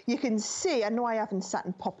behind, you can see, I know I haven't sat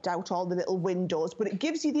and popped out all the little windows, but it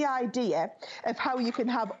gives you the idea of how you can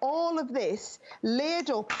have all of this laid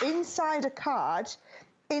up inside a card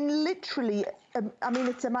in literally, I mean,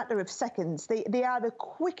 it's a matter of seconds. They are the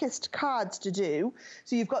quickest cards to do.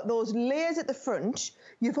 So you've got those layers at the front.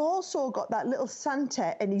 You've also got that little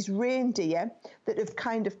Santa and his reindeer that have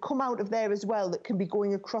kind of come out of there as well, that can be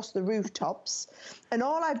going across the rooftops. And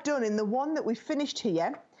all I've done in the one that we finished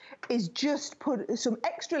here is just put some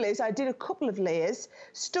extra layers. I did a couple of layers,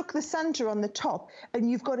 stuck the Santa on the top, and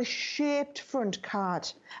you've got a shaped front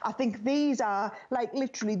card. I think these are like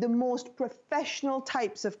literally the most professional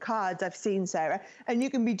types of cards I've seen, Sarah. And you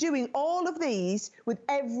can be doing all of these with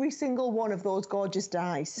every single one of those gorgeous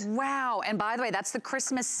dies. Wow, and by the way, that's the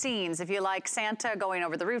Christmas scenes. If you like Santa going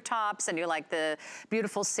over the rooftops and you like the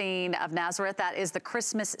beautiful scene of Nazareth, that is the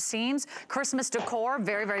Christmas scenes. Christmas decor,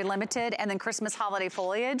 very, very limited, and then Christmas holiday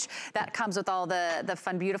foliage. That comes with all the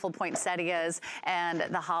fun, beautiful poinsettias and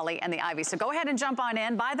the holly and the ivy. So go ahead and jump on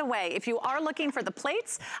in. By the way, if you are looking for the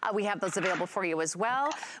plates, we have those available for you as well.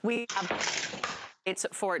 We have it's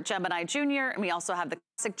for Gemini Junior, and we also have the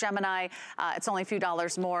Classic Gemini. It's only a few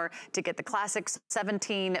dollars more to get the Classics,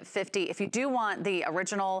 $17.50. If you do want the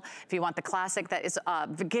original, if you want the Classic, that is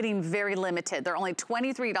getting very limited. They're only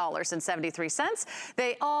 $23.73.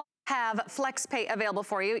 They all have Flex Pay available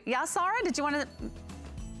for you. Yeah, Sarah, did you want to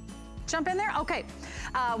jump in there? Okay,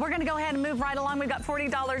 we're gonna go ahead and move right along. We've got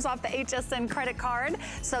 $40 off the HSN credit card.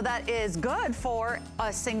 So that is good for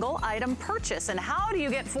a single item purchase. And how do you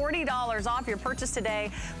get $40 off your purchase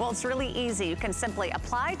today? Well, it's really easy. You can simply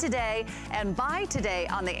apply today and buy today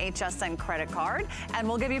on the HSN credit card, and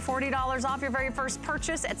we'll give you $40 off your very first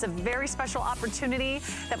purchase. It's a very special opportunity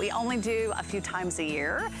that we only do a few times a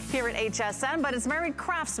year here at HSN, but it's Merry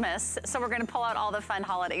Craftmas, so we're gonna pull out all the fun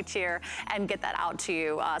holiday cheer and get that out to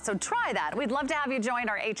you. So try that. We'd love to have you join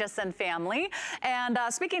our HSN family. And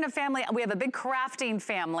speaking of family, we have a big crafting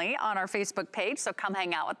family on our Facebook page, so come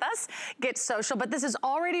hang out with us, get social. But this is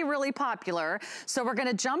already really popular, so we're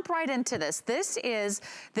gonna jump right into this. This is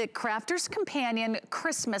the Crafter's Companion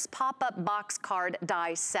Christmas pop-up box card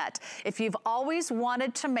die set. If you've always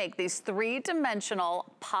wanted to make these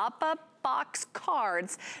three-dimensional pop-up box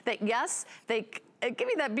cards that, yes, they give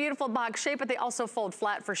you that beautiful box shape, but they also fold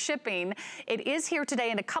flat for shipping. It is here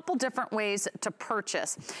today in a couple different ways to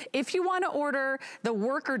purchase. If you want to order the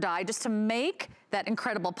worker die just to make that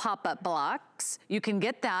incredible pop-up box, you can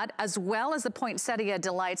get that, as well as the Poinsettia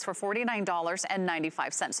Delights for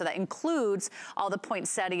 $49.95. So that includes all the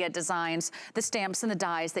poinsettia designs, the stamps and the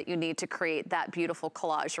dies that you need to create that beautiful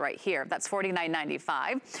collage right here. That's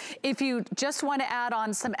 $49.95. If you just want to add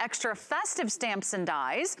on some extra festive stamps and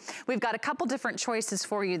dies, we've got a couple different choices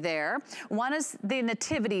for you there. One is the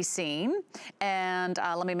nativity scene, and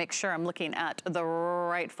let me make sure I'm looking at the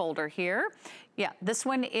right folder here. Yeah, this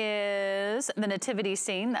one is the nativity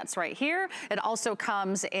scene. That's right here. It also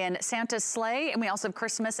comes in Santa's sleigh, and we also have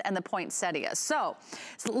Christmas and the poinsettia. So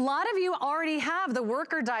a lot of you already have the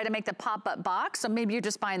worker die to make the pop-up box, so maybe you're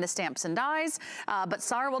just buying the stamps and dies, but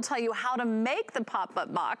Sarah will tell you how to make the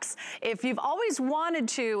pop-up box if you've always wanted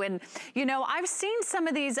to. And you know, I've seen some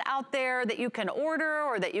of these out there that you can order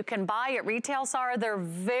or that you can buy at retail, Sarah. They're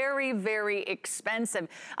very, very expensive.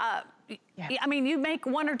 Yeah. I mean, you make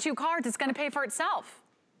one or two cards, it's gonna pay for itself.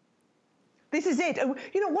 This is it.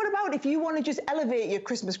 You know, what about if you want to just elevate your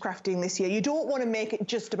Christmas crafting this year? You don't want to make it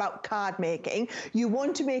just about card making. You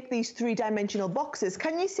want to make these three-dimensional boxes.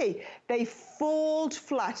 Can you see? They fold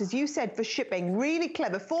flat, as you said, for shipping. Really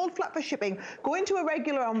clever. Fold flat for shipping. Go into a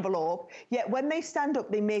regular envelope, yet when they stand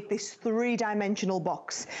up, they make this three-dimensional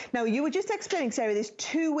box. Now, you were just explaining, Sarah, there's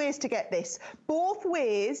two ways to get this. Both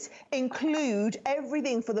ways include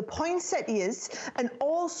everything for the poinsettias and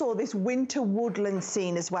also this winter woodland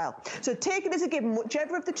scene as well. So take it as a given,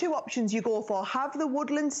 whichever of the two options you go for, have the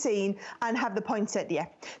woodland scene and have the poinsettia.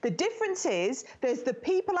 The difference is there's the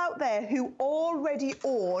people out there who already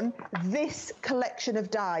own this collection of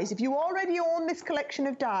dies. If you already own this collection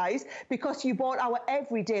of dies because you bought our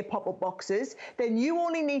everyday pop-up boxes, then you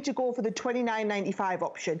only need to go for the $29.95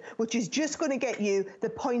 option, which is just going to get you the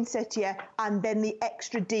poinsettia and then the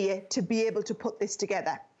extra deer to be able to put this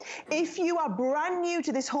together. If you are brand new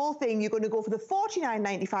to this whole thing, you're going to go for the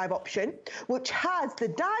 $49.95 option, which has the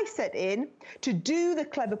die set in to do the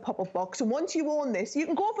clever pop-up box. And once you own this, you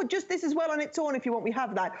can go for just this as well on its own if you want. We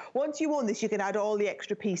have that. Once you own this, you can add all the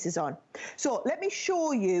extra pieces on. So let me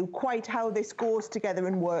show you quite how this goes together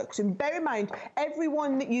and works. And bear in mind, every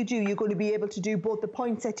one that you do, you're going to be able to do both the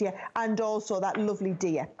poinsettia and also that lovely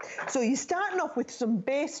deer. So you're starting off with some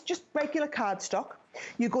base, just regular cardstock.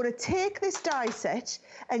 You're going to take this die set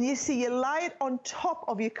and you see you lie it on top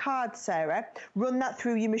of your card, Sarah, run that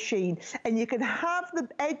through your machine, and you can have the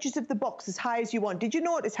edges of the box as high as you want. Did you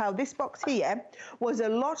notice how this box here was a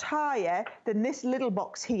lot higher than this little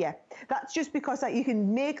box here? That's just because that you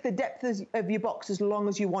can make the depth of your box as long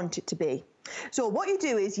as you want it to be. So what you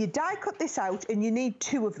do is you die cut this out, and you need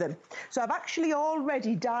 2 of them. So I've actually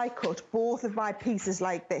already die cut both of my pieces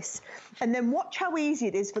like this. And then watch how easy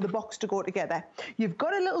it is for the box to go together. You've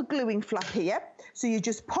got a little gluing flap here. So you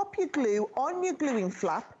just pop your glue on your gluing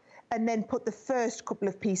flap and then put the first couple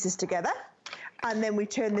of pieces together. And then we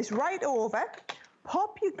turn this right over,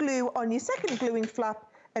 pop your glue on your second gluing flap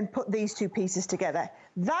and put these 2 pieces together.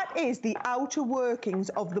 That is the outer workings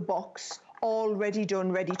of the box already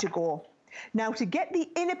done, ready to go. Now, to get the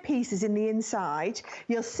inner pieces in the inside,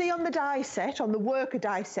 you'll see on the die set, on the worker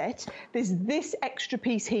die set, there's this extra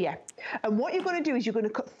piece here. And what you're going to do is you're going to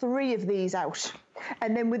cut 3 of these out.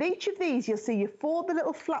 And then with each of these, you'll see you fold the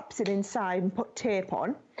little flaps in inside and put tape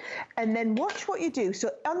on. And then watch what you do.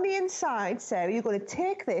 So on the inside, Sarah, you're going to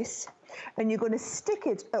take this and you're going to stick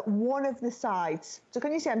it at one of the sides. So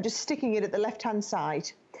can you see I'm just sticking it at the left-hand side.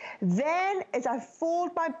 Then as I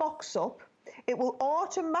fold my box up, it will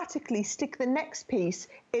automatically stick the next piece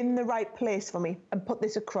in the right place for me and put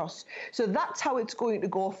this across. So that's how it's going to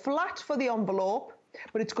go, flat for the envelope,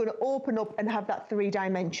 but it's going to open up and have that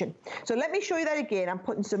 3-dimension. So let me show you that again. I'm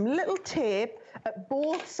putting some little tape at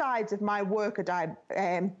both sides of my worker die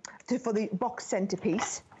for the box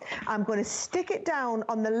centerpiece. I'm going to stick it down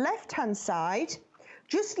on the left-hand side,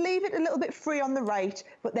 just leave it a little bit free on the right,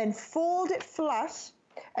 but then fold it flat.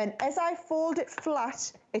 And as I fold it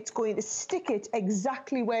flat, it's going to stick it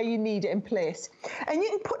exactly where you need it in place. And you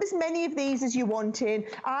can put as many of these as you want in.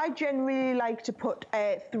 I generally like to put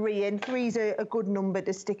 3 in. 3's a good number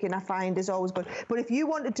to stick in, I find, is always good. But if you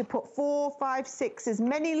wanted to put 4, 5, 6, as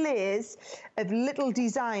many layers of little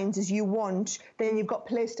designs as you want, then you've got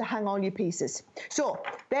place to hang all your pieces. So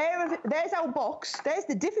there's our box. There's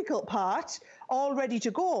the difficult part, all ready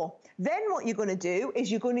to go. Then what you're going to do is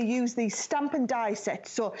you're going to use these stamp and die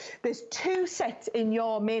sets. So there's 2 sets in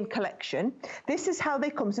your main collection. This is how they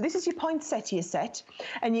come. So this is your poinsettia set,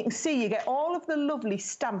 and you can see you get all of the lovely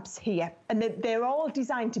stamps here, and they're all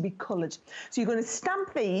designed to be coloured. So you're going to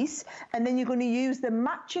stamp these, and then you're going to use the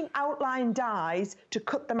matching outline dies to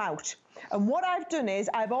cut them out. And what I've done is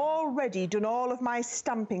I've already done all of my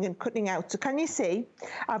stamping and cutting out. So can you see?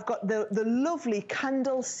 I've got the lovely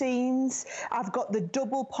candle scenes. I've got the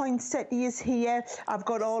double poinsettias here. I've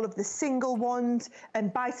got all of the single ones.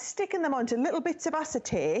 And by sticking them onto little bits of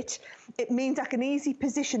acetate, it means I can easily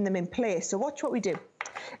position them in place. So watch what we do.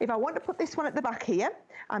 If I want to put this one at the back here,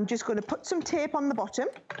 I'm just going to put some tape on the bottom.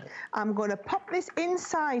 I'm going to pop this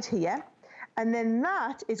inside here. And then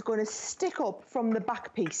that is going to stick up from the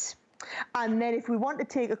back piece. And then if we want to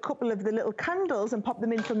take a couple of the little candles and pop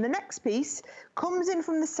them in from the next piece, comes in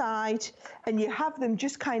from the side, and you have them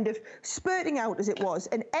just kind of spurting out as it was.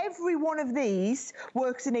 And every one of these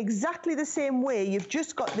works in exactly the same way. You've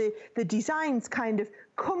just got the designs kind of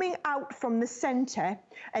coming out from the center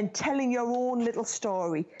and telling your own little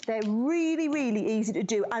story. They're really, really easy to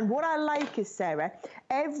do. And what I like is, Sarah,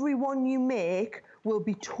 every one you make will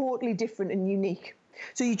be totally different and unique.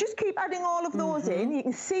 So you just keep adding all of those in. You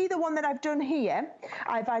can see the one that I've done here.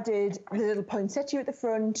 I've added the little poinsettia at the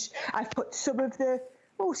front. I've put some of the,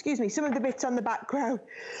 some of the bits on the background.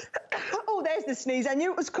 Oh, there's the sneeze. I knew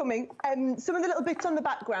it was coming. Some of the little bits on the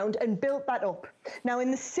background and built that up. Now, in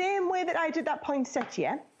the same way that I did that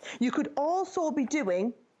poinsettia, you could also be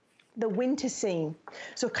doing the winter scene.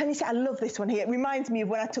 So can you see, I love this one here. It reminds me of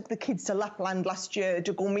when I took the kids to Lapland last year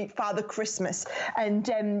to go meet Father Christmas. And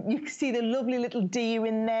you can see the lovely little deer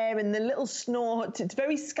in there and the little snow huts. It's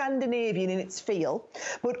very Scandinavian in its feel.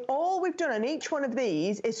 But all we've done on each one of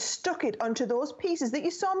these is stuck it onto those pieces that you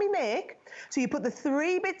saw me make. So you put the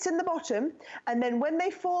 3 bits in the bottom, and then when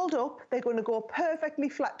they fold up, they're going to go perfectly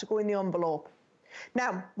flat to go in the envelope.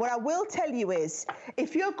 Now, what I will tell you is,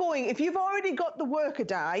 if you've already got the worker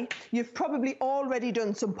die, you've probably already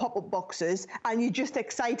done some pop-up boxes and you're just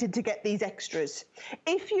excited to get these extras.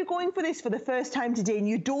 If you're going for this for the first time today and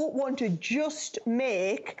you don't want to just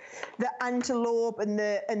make the antelope and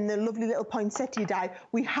the lovely little poinsettia die,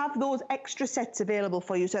 we have those extra sets available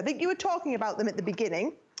for you. So I think you were talking about them at the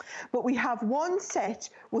beginning. But we have one set,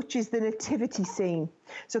 which is the nativity scene.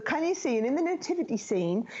 So can you see, and in the nativity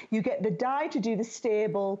scene, you get the die to do the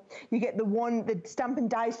stable, you get the stamp and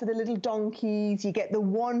dies for the little donkeys, you get the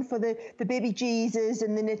one for the baby Jesus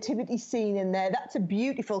and the nativity scene in there. That's a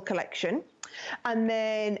beautiful collection. And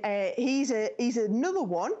then he's another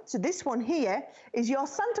one. So this one here is your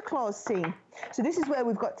Santa Claus scene. So this is where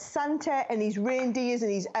we've got Santa and his reindeers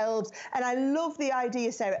and his elves. And I love the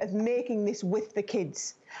idea, Sarah, of making this with the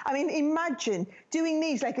kids. I mean, imagine doing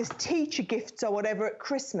these like as teacher gifts or whatever at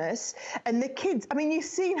Christmas, and the kids, I mean, you've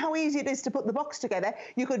seen how easy it is to put the box together.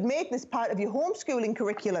 You could make this part of your homeschooling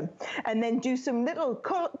curriculum and then do some little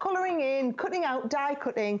colouring in, cutting out, die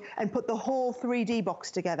cutting, and put the whole 3D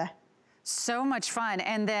box together. So much fun.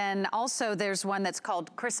 And then also there's one that's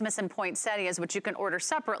called Christmas and poinsettias, which you can order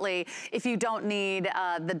separately if you don't need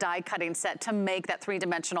the die cutting set to make that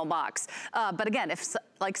three-dimensional box. But again, if,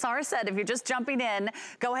 like Sarah said, if you're just jumping in,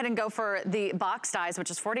 go ahead and go for the box dies,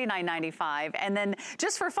 which is $49.95. And then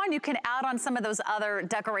just for fun, you can add on some of those other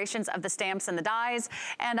decorations of the stamps and the dies.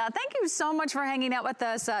 And thank you so much for hanging out with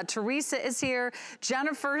us. Teresa is here.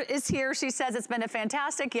 Jennifer is here. She says it's been a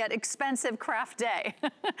fantastic yet expensive craft day.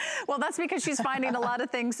 Well, that's because she's finding a lot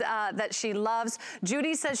of things that she loves.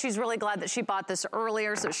 Judy says she's really glad that she bought this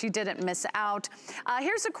earlier so she didn't miss out.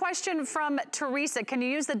 Here's a question from Teresa. Can you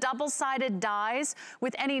use the double-sided dies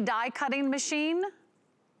with any die cutting machine?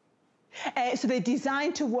 So they're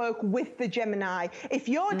designed to work with the Gemini. If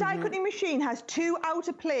your die cutting machine has two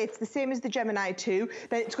outer plates, the same as the Gemini 2,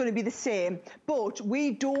 then it's going to be the same. But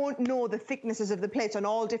we don't know the thicknesses of the plates on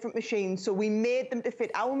all different machines, so we made them to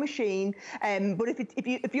fit our machine. But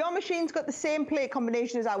if your machine's got the same plate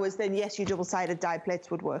combination as ours, then yes, your double-sided die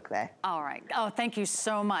plates would work there. All right. Oh, thank you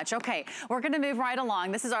so much. Okay, we're going to move right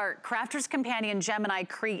along. This is our Crafter's Companion Gemini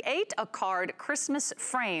Create a Card Christmas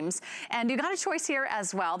Frames. And you got a choice here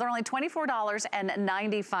as well. They're only $24.95.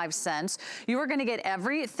 You are going to get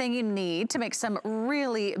everything you need to make some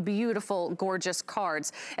really beautiful, gorgeous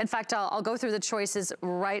cards. In fact, I'll go through the choices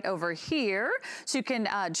right over here so you can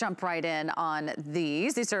jump right in on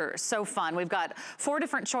these. These are so fun. We've got 4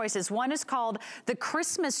 different choices. One is called the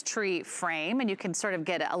Christmas Tree Frame, and you can sort of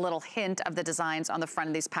get a little hint of the designs on the front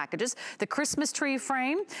of these packages. The Christmas Tree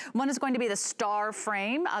Frame. One is going to be the Star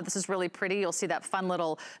Frame. This is really pretty. You'll see that fun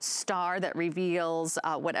little star that reveals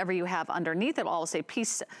whatever you have underneath. It will all say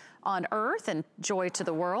peace on earth and joy to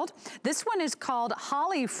the world. This one is called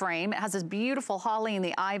Holly Frame. It has this beautiful holly and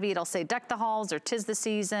the ivy. It'll say deck the halls or 'tis the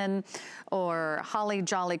season or holly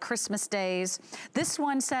jolly Christmas days. This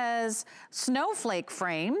one says Snowflake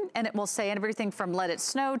Frame, and it will say everything from let it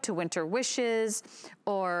snow to winter wishes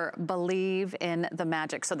or believe in the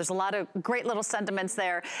magic. So there's a lot of great little sentiments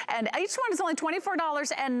there. And each one is only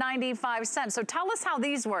 $24.95. So tell us how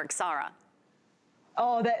these work, Sarah.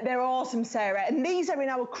 Oh, they're awesome, Sarah. And these are in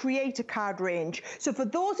our creator card range. So for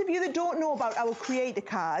those of you that don't know about our creator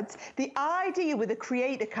cards, the idea with a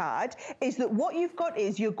creator card is that what you've got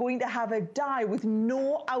is you're going to have a die with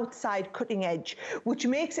no outside cutting edge, which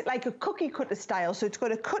makes it like a cookie cutter style. So it's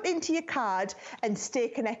going to cut into your card and stay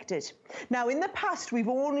connected. Now, in the past, we've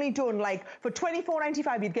only done like for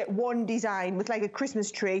 $24.95, you'd get one design with like a Christmas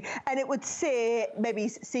tree, and it would say maybe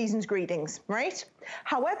season's greetings, right?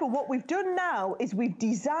 However, what we've done now is we've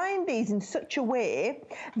designed these in such a way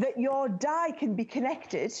that your die can be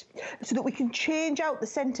connected so that we can change out the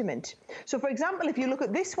sentiment. So for example, if you look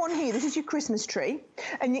at this one here, this is your Christmas tree,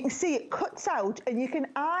 and you can see it cuts out, and you can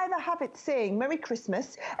either have it saying Merry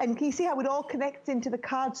Christmas, and can you see how it all connects into the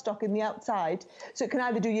cardstock in the outside? So it can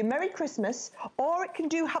either do your Merry Christmas, or it can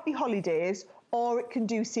do Happy Holidays, or it can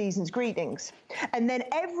do season's greetings. And then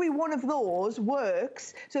every one of those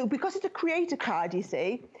works. So because it's a creator card, you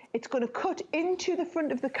see, it's going to cut into the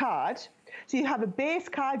front of the card. So you have a base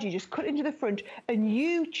card, you just cut into the front, and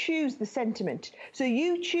you choose the sentiment. So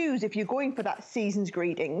you choose if you're going for that season's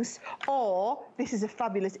greetings, or this is a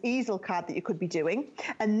fabulous easel card that you could be doing.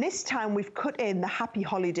 And this time we've cut in the Happy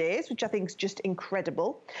Holidays, which I think is just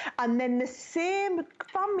incredible. And then the same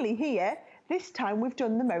family here, this time we've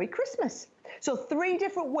done the Merry Christmas. So 3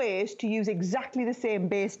 different ways to use exactly the same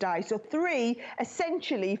base die. So 3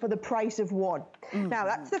 essentially for the price of 1. Now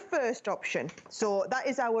that's the first option. So that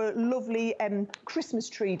is our lovely Christmas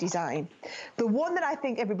tree design. The one that I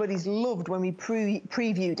think everybody's loved when we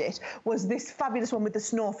previewed it was this fabulous one with the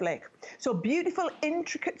snowflake. So beautiful,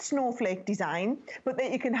 intricate snowflake design, but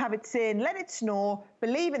then you can have it saying, let it snow,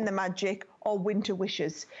 believe in the magic, or winter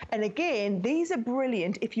wishes. And again, these are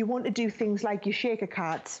brilliant if you want to do things like your shaker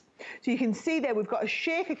cards. So you can see there we've got a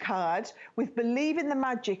shaker card with believe in the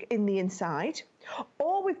magic in the inside.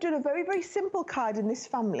 Or we've done a very, very simple card in this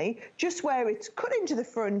family, just where it's cut into the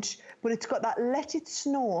front, but it's got that let it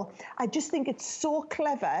snow. I just think it's so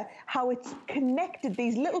clever how it's connected,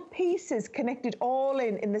 these little pieces connected all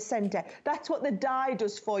in the center. That's what the die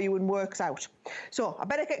does for you and works out. So I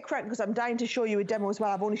better get cracking because I'm dying to show you a demo as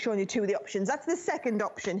well. I've only shown you 2 of the options. That's the second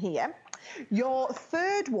option here. Your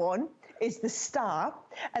third one is the star,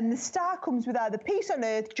 and the star comes with either peace on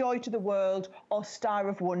earth, joy to the world, or star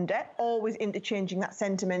of wonder, always interchanging that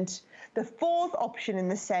sentiment. The fourth option in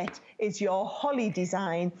the set is your holly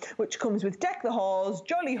design, which comes with deck the halls,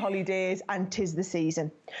 jolly holidays, and 'tis the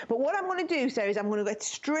season. But what I'm going to do, Sarah, is I'm going to get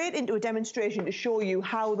straight into a demonstration to show you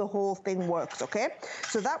how the whole thing works, okay?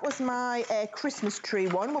 So that was my Christmas tree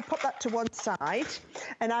one. We'll put that to one side,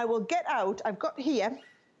 and I will get out, I've got here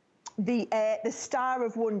the Star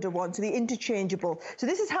of Wonder one, so the interchangeable. So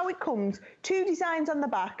this is how it comes. 2 designs on the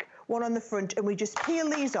back, 1 on the front, and we just peel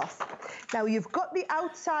these off. Now you've got the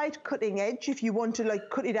outside cutting edge if you want to like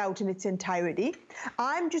cut it out in its entirety.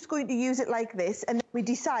 I'm just going to use it like this, and then we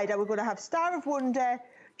decide are we going to have Star of Wonder,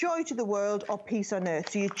 joy to the world, or peace on earth.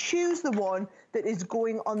 So you choose the one that is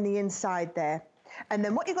going on the inside there. And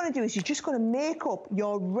then what you're going to do is you're just going to make up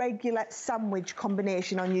your regular sandwich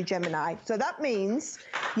combination on your Gemini. So that means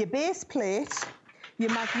your base plate, your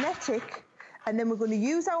magnetic, and then we're going to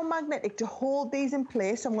use our magnetic to hold these in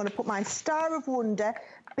place. So I'm going to put my Star of Wonder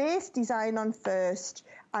base design on first,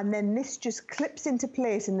 and then this just clips into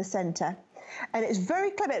place in the center. And it's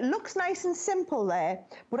very clever. It looks nice and simple there,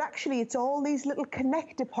 but actually it's all these little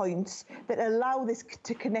connector points that allow this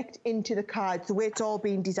to connect into the card, the way it's all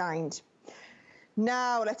been designed.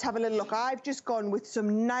 Now, let's have a little look. I've just gone with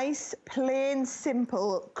some nice, plain,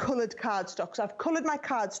 simple coloured cardstock. So I've coloured my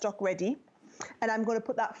cardstock ready, and I'm going to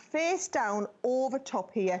put that face down over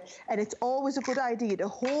top here. And it's always a good idea to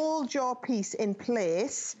hold your piece in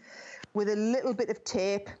place with a little bit of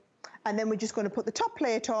tape. And then we're just going to put the top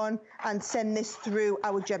plate on and send this through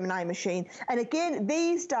our Gemini machine. And again,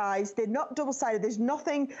 these dies, they're not double-sided. There's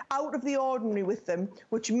nothing out of the ordinary with them,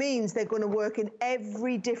 which means they're going to work in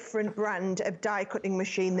every different brand of die cutting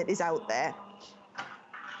machine that is out there.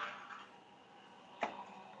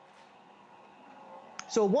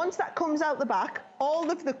 So once that comes out the back, all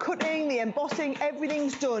of the cutting, the embossing,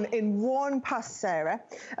 everything's done in one pass, Sarah.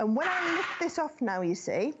 And when I lift this off now, you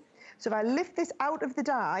see, so if I lift this out of the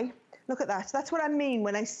die, look at that. So that's what I mean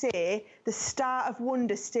when I say the Star of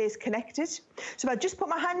Wonder stays connected. So if I just put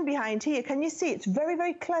my hand behind here, can you see it's very,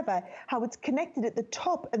 very clever how it's connected at the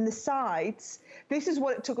top and the sides. This is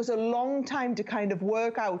what it took us a long time to kind of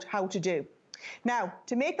work out how to do. Now,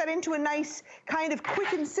 to make that into a nice kind of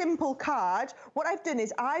quick and simple card, what I've done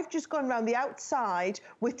is I've just gone around the outside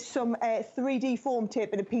with some 3D foam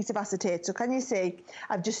tape and a piece of acetate. So can you see,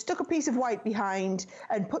 I've just stuck a piece of white behind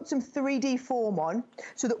and put some 3D foam on,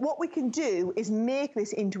 so that what we can do is make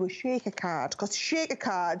this into a shaker card, because shaker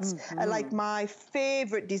cards are like my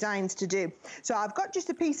favorite designs to do. So I've got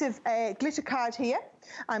just a piece of glitter card here.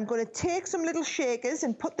 I'm going to take some little shakers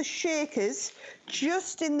and put the shakers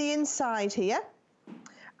just in the inside here.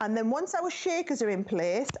 And then once our shakers are in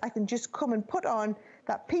place, I can just come and put on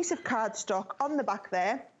that piece of cardstock on the back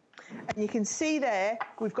there. And you can see there,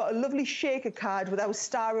 we've got a lovely shaker card with our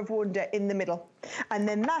Star of Wonder in the middle. And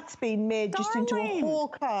then that's been made just into a whole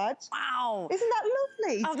card. Wow. Isn't that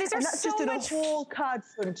lovely? Oh, these are and that's so just in a much whole card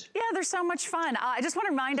front. Yeah, they're so much fun. I just want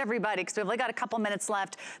to remind everybody, because we've only got a couple minutes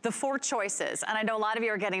left, the 4 choices. And I know a lot of you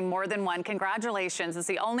are getting more than one. Congratulations. It's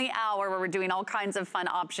the only hour where we're doing all kinds of fun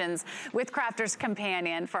options with Crafter's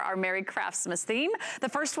Companion for our Merry Craftsmas theme. The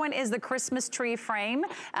first one is the Christmas tree frame.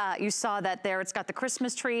 You saw that there. It's got the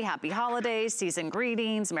Christmas tree, Happy Holidays, Season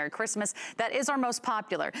Greetings, Merry Christmas. That is our most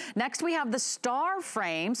popular. Next, we have the star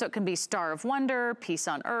frame. So it can be Star of Wonder, Peace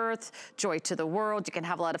on Earth, Joy to the World. You can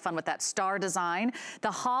have a lot of fun with that star design. The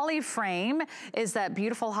holly frame is that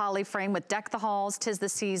beautiful holly frame with Deck the Halls, 'Tis the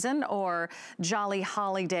Season, or Jolly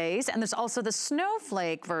Holidays. And there's also the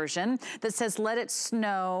snowflake version that says Let It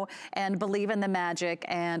Snow and Believe in the Magic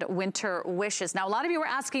and Winter Wishes. Now, a lot of you were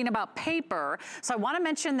asking about paper, so I want to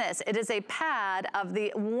mention this. It is a pad of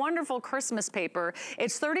the wonderful Christmas paper.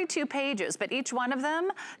 It's 32 pages, but each one of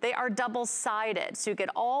them, they are double-sided. So you get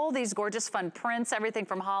all these gorgeous fun prints, everything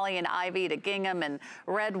from holly and ivy to gingham and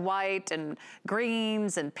red, white, and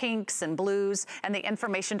greens and pinks and blues, and the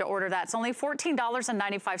information to order that. It's only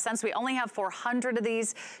 $14.95. We only have 400 of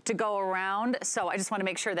these to go around, so I just want to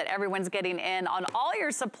make sure that everyone's getting in on all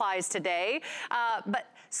your supplies today.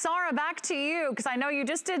 But Sarah, back to you, because I know you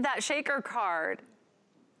just did that shaker card.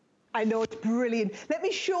 I know, it's brilliant. Let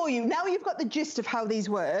me show you, now you've got the gist of how these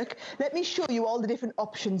work, let me show you all the different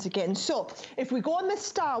options again. So if we go on the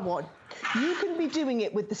star one, you can be doing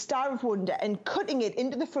it with the Star of Wonder and cutting it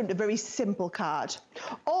into the front, a very simple card.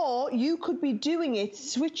 Or you could be doing it,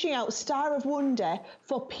 switching out Star of Wonder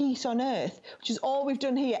for Peace on Earth, which is all we've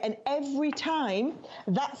done here. And every time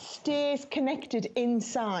that stays connected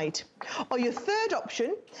inside. Or your third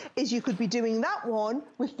option is you could be doing that one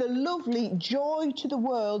with the lovely Joy to the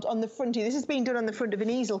World on on the front here. This is being done on the front of an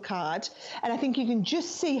easel card, and I think you can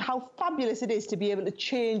just see how fabulous it is to be able to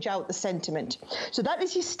change out the sentiment. So that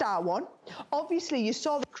is your star one. Obviously, you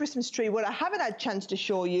saw the Christmas tree. What I haven't had a chance to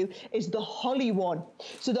show you is the holly one.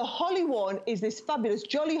 So the holly one is this fabulous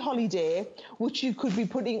Jolly Holiday, which you could be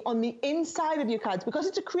putting on the inside of your cards. Because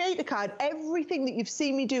it's a creator card, everything that you've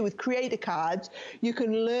seen me do with creator cards, you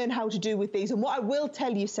can learn how to do with these. And what I will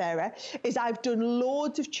tell you, Sarah, is I've done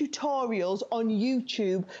loads of tutorials on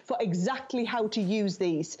YouTube for exactly how to use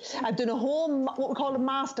these. I've done a whole, what we call a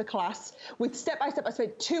masterclass with step-by-step. I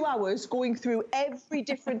spent 2 hours going through every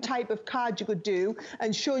different type of card you could do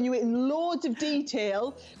and showing you it in loads of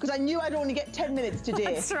detail, because I knew I'd only get 10 minutes today.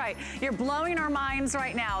 That's right. You're blowing our minds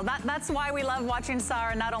right now. That's why we love watching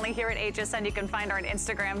Sarah, not only here at HSN. You can find her on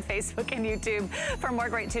Instagram, Facebook, and YouTube for more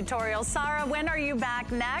great tutorials. Sarah, when are you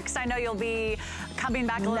back next? I know you'll be coming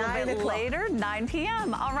back a little bit later, 9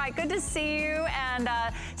 p.m. All right, good to see you, and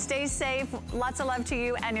stay safe. Lots of love to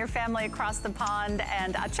you and your family across the pond,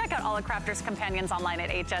 and check out all the Crafters Companions online at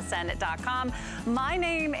hsn.com. My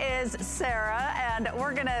name is Sarah, and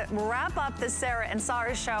we're gonna wrap up the Sarah and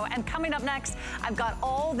Sarah show, and coming up next, I've got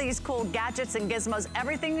all these cool gadgets and gizmos,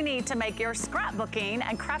 everything you need to make your scrapbooking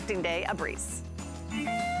and crafting day a breeze.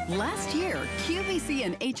 Last year, QVC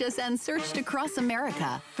and HSN searched across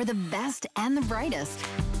America for the best and the brightest.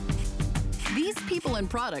 These people and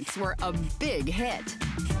products were a big hit.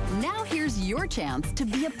 Now here's your chance to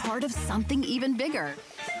be a part of something even bigger.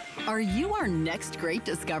 Are you our next great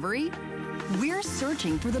discovery? We're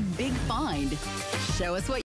searching for the big find. Show us what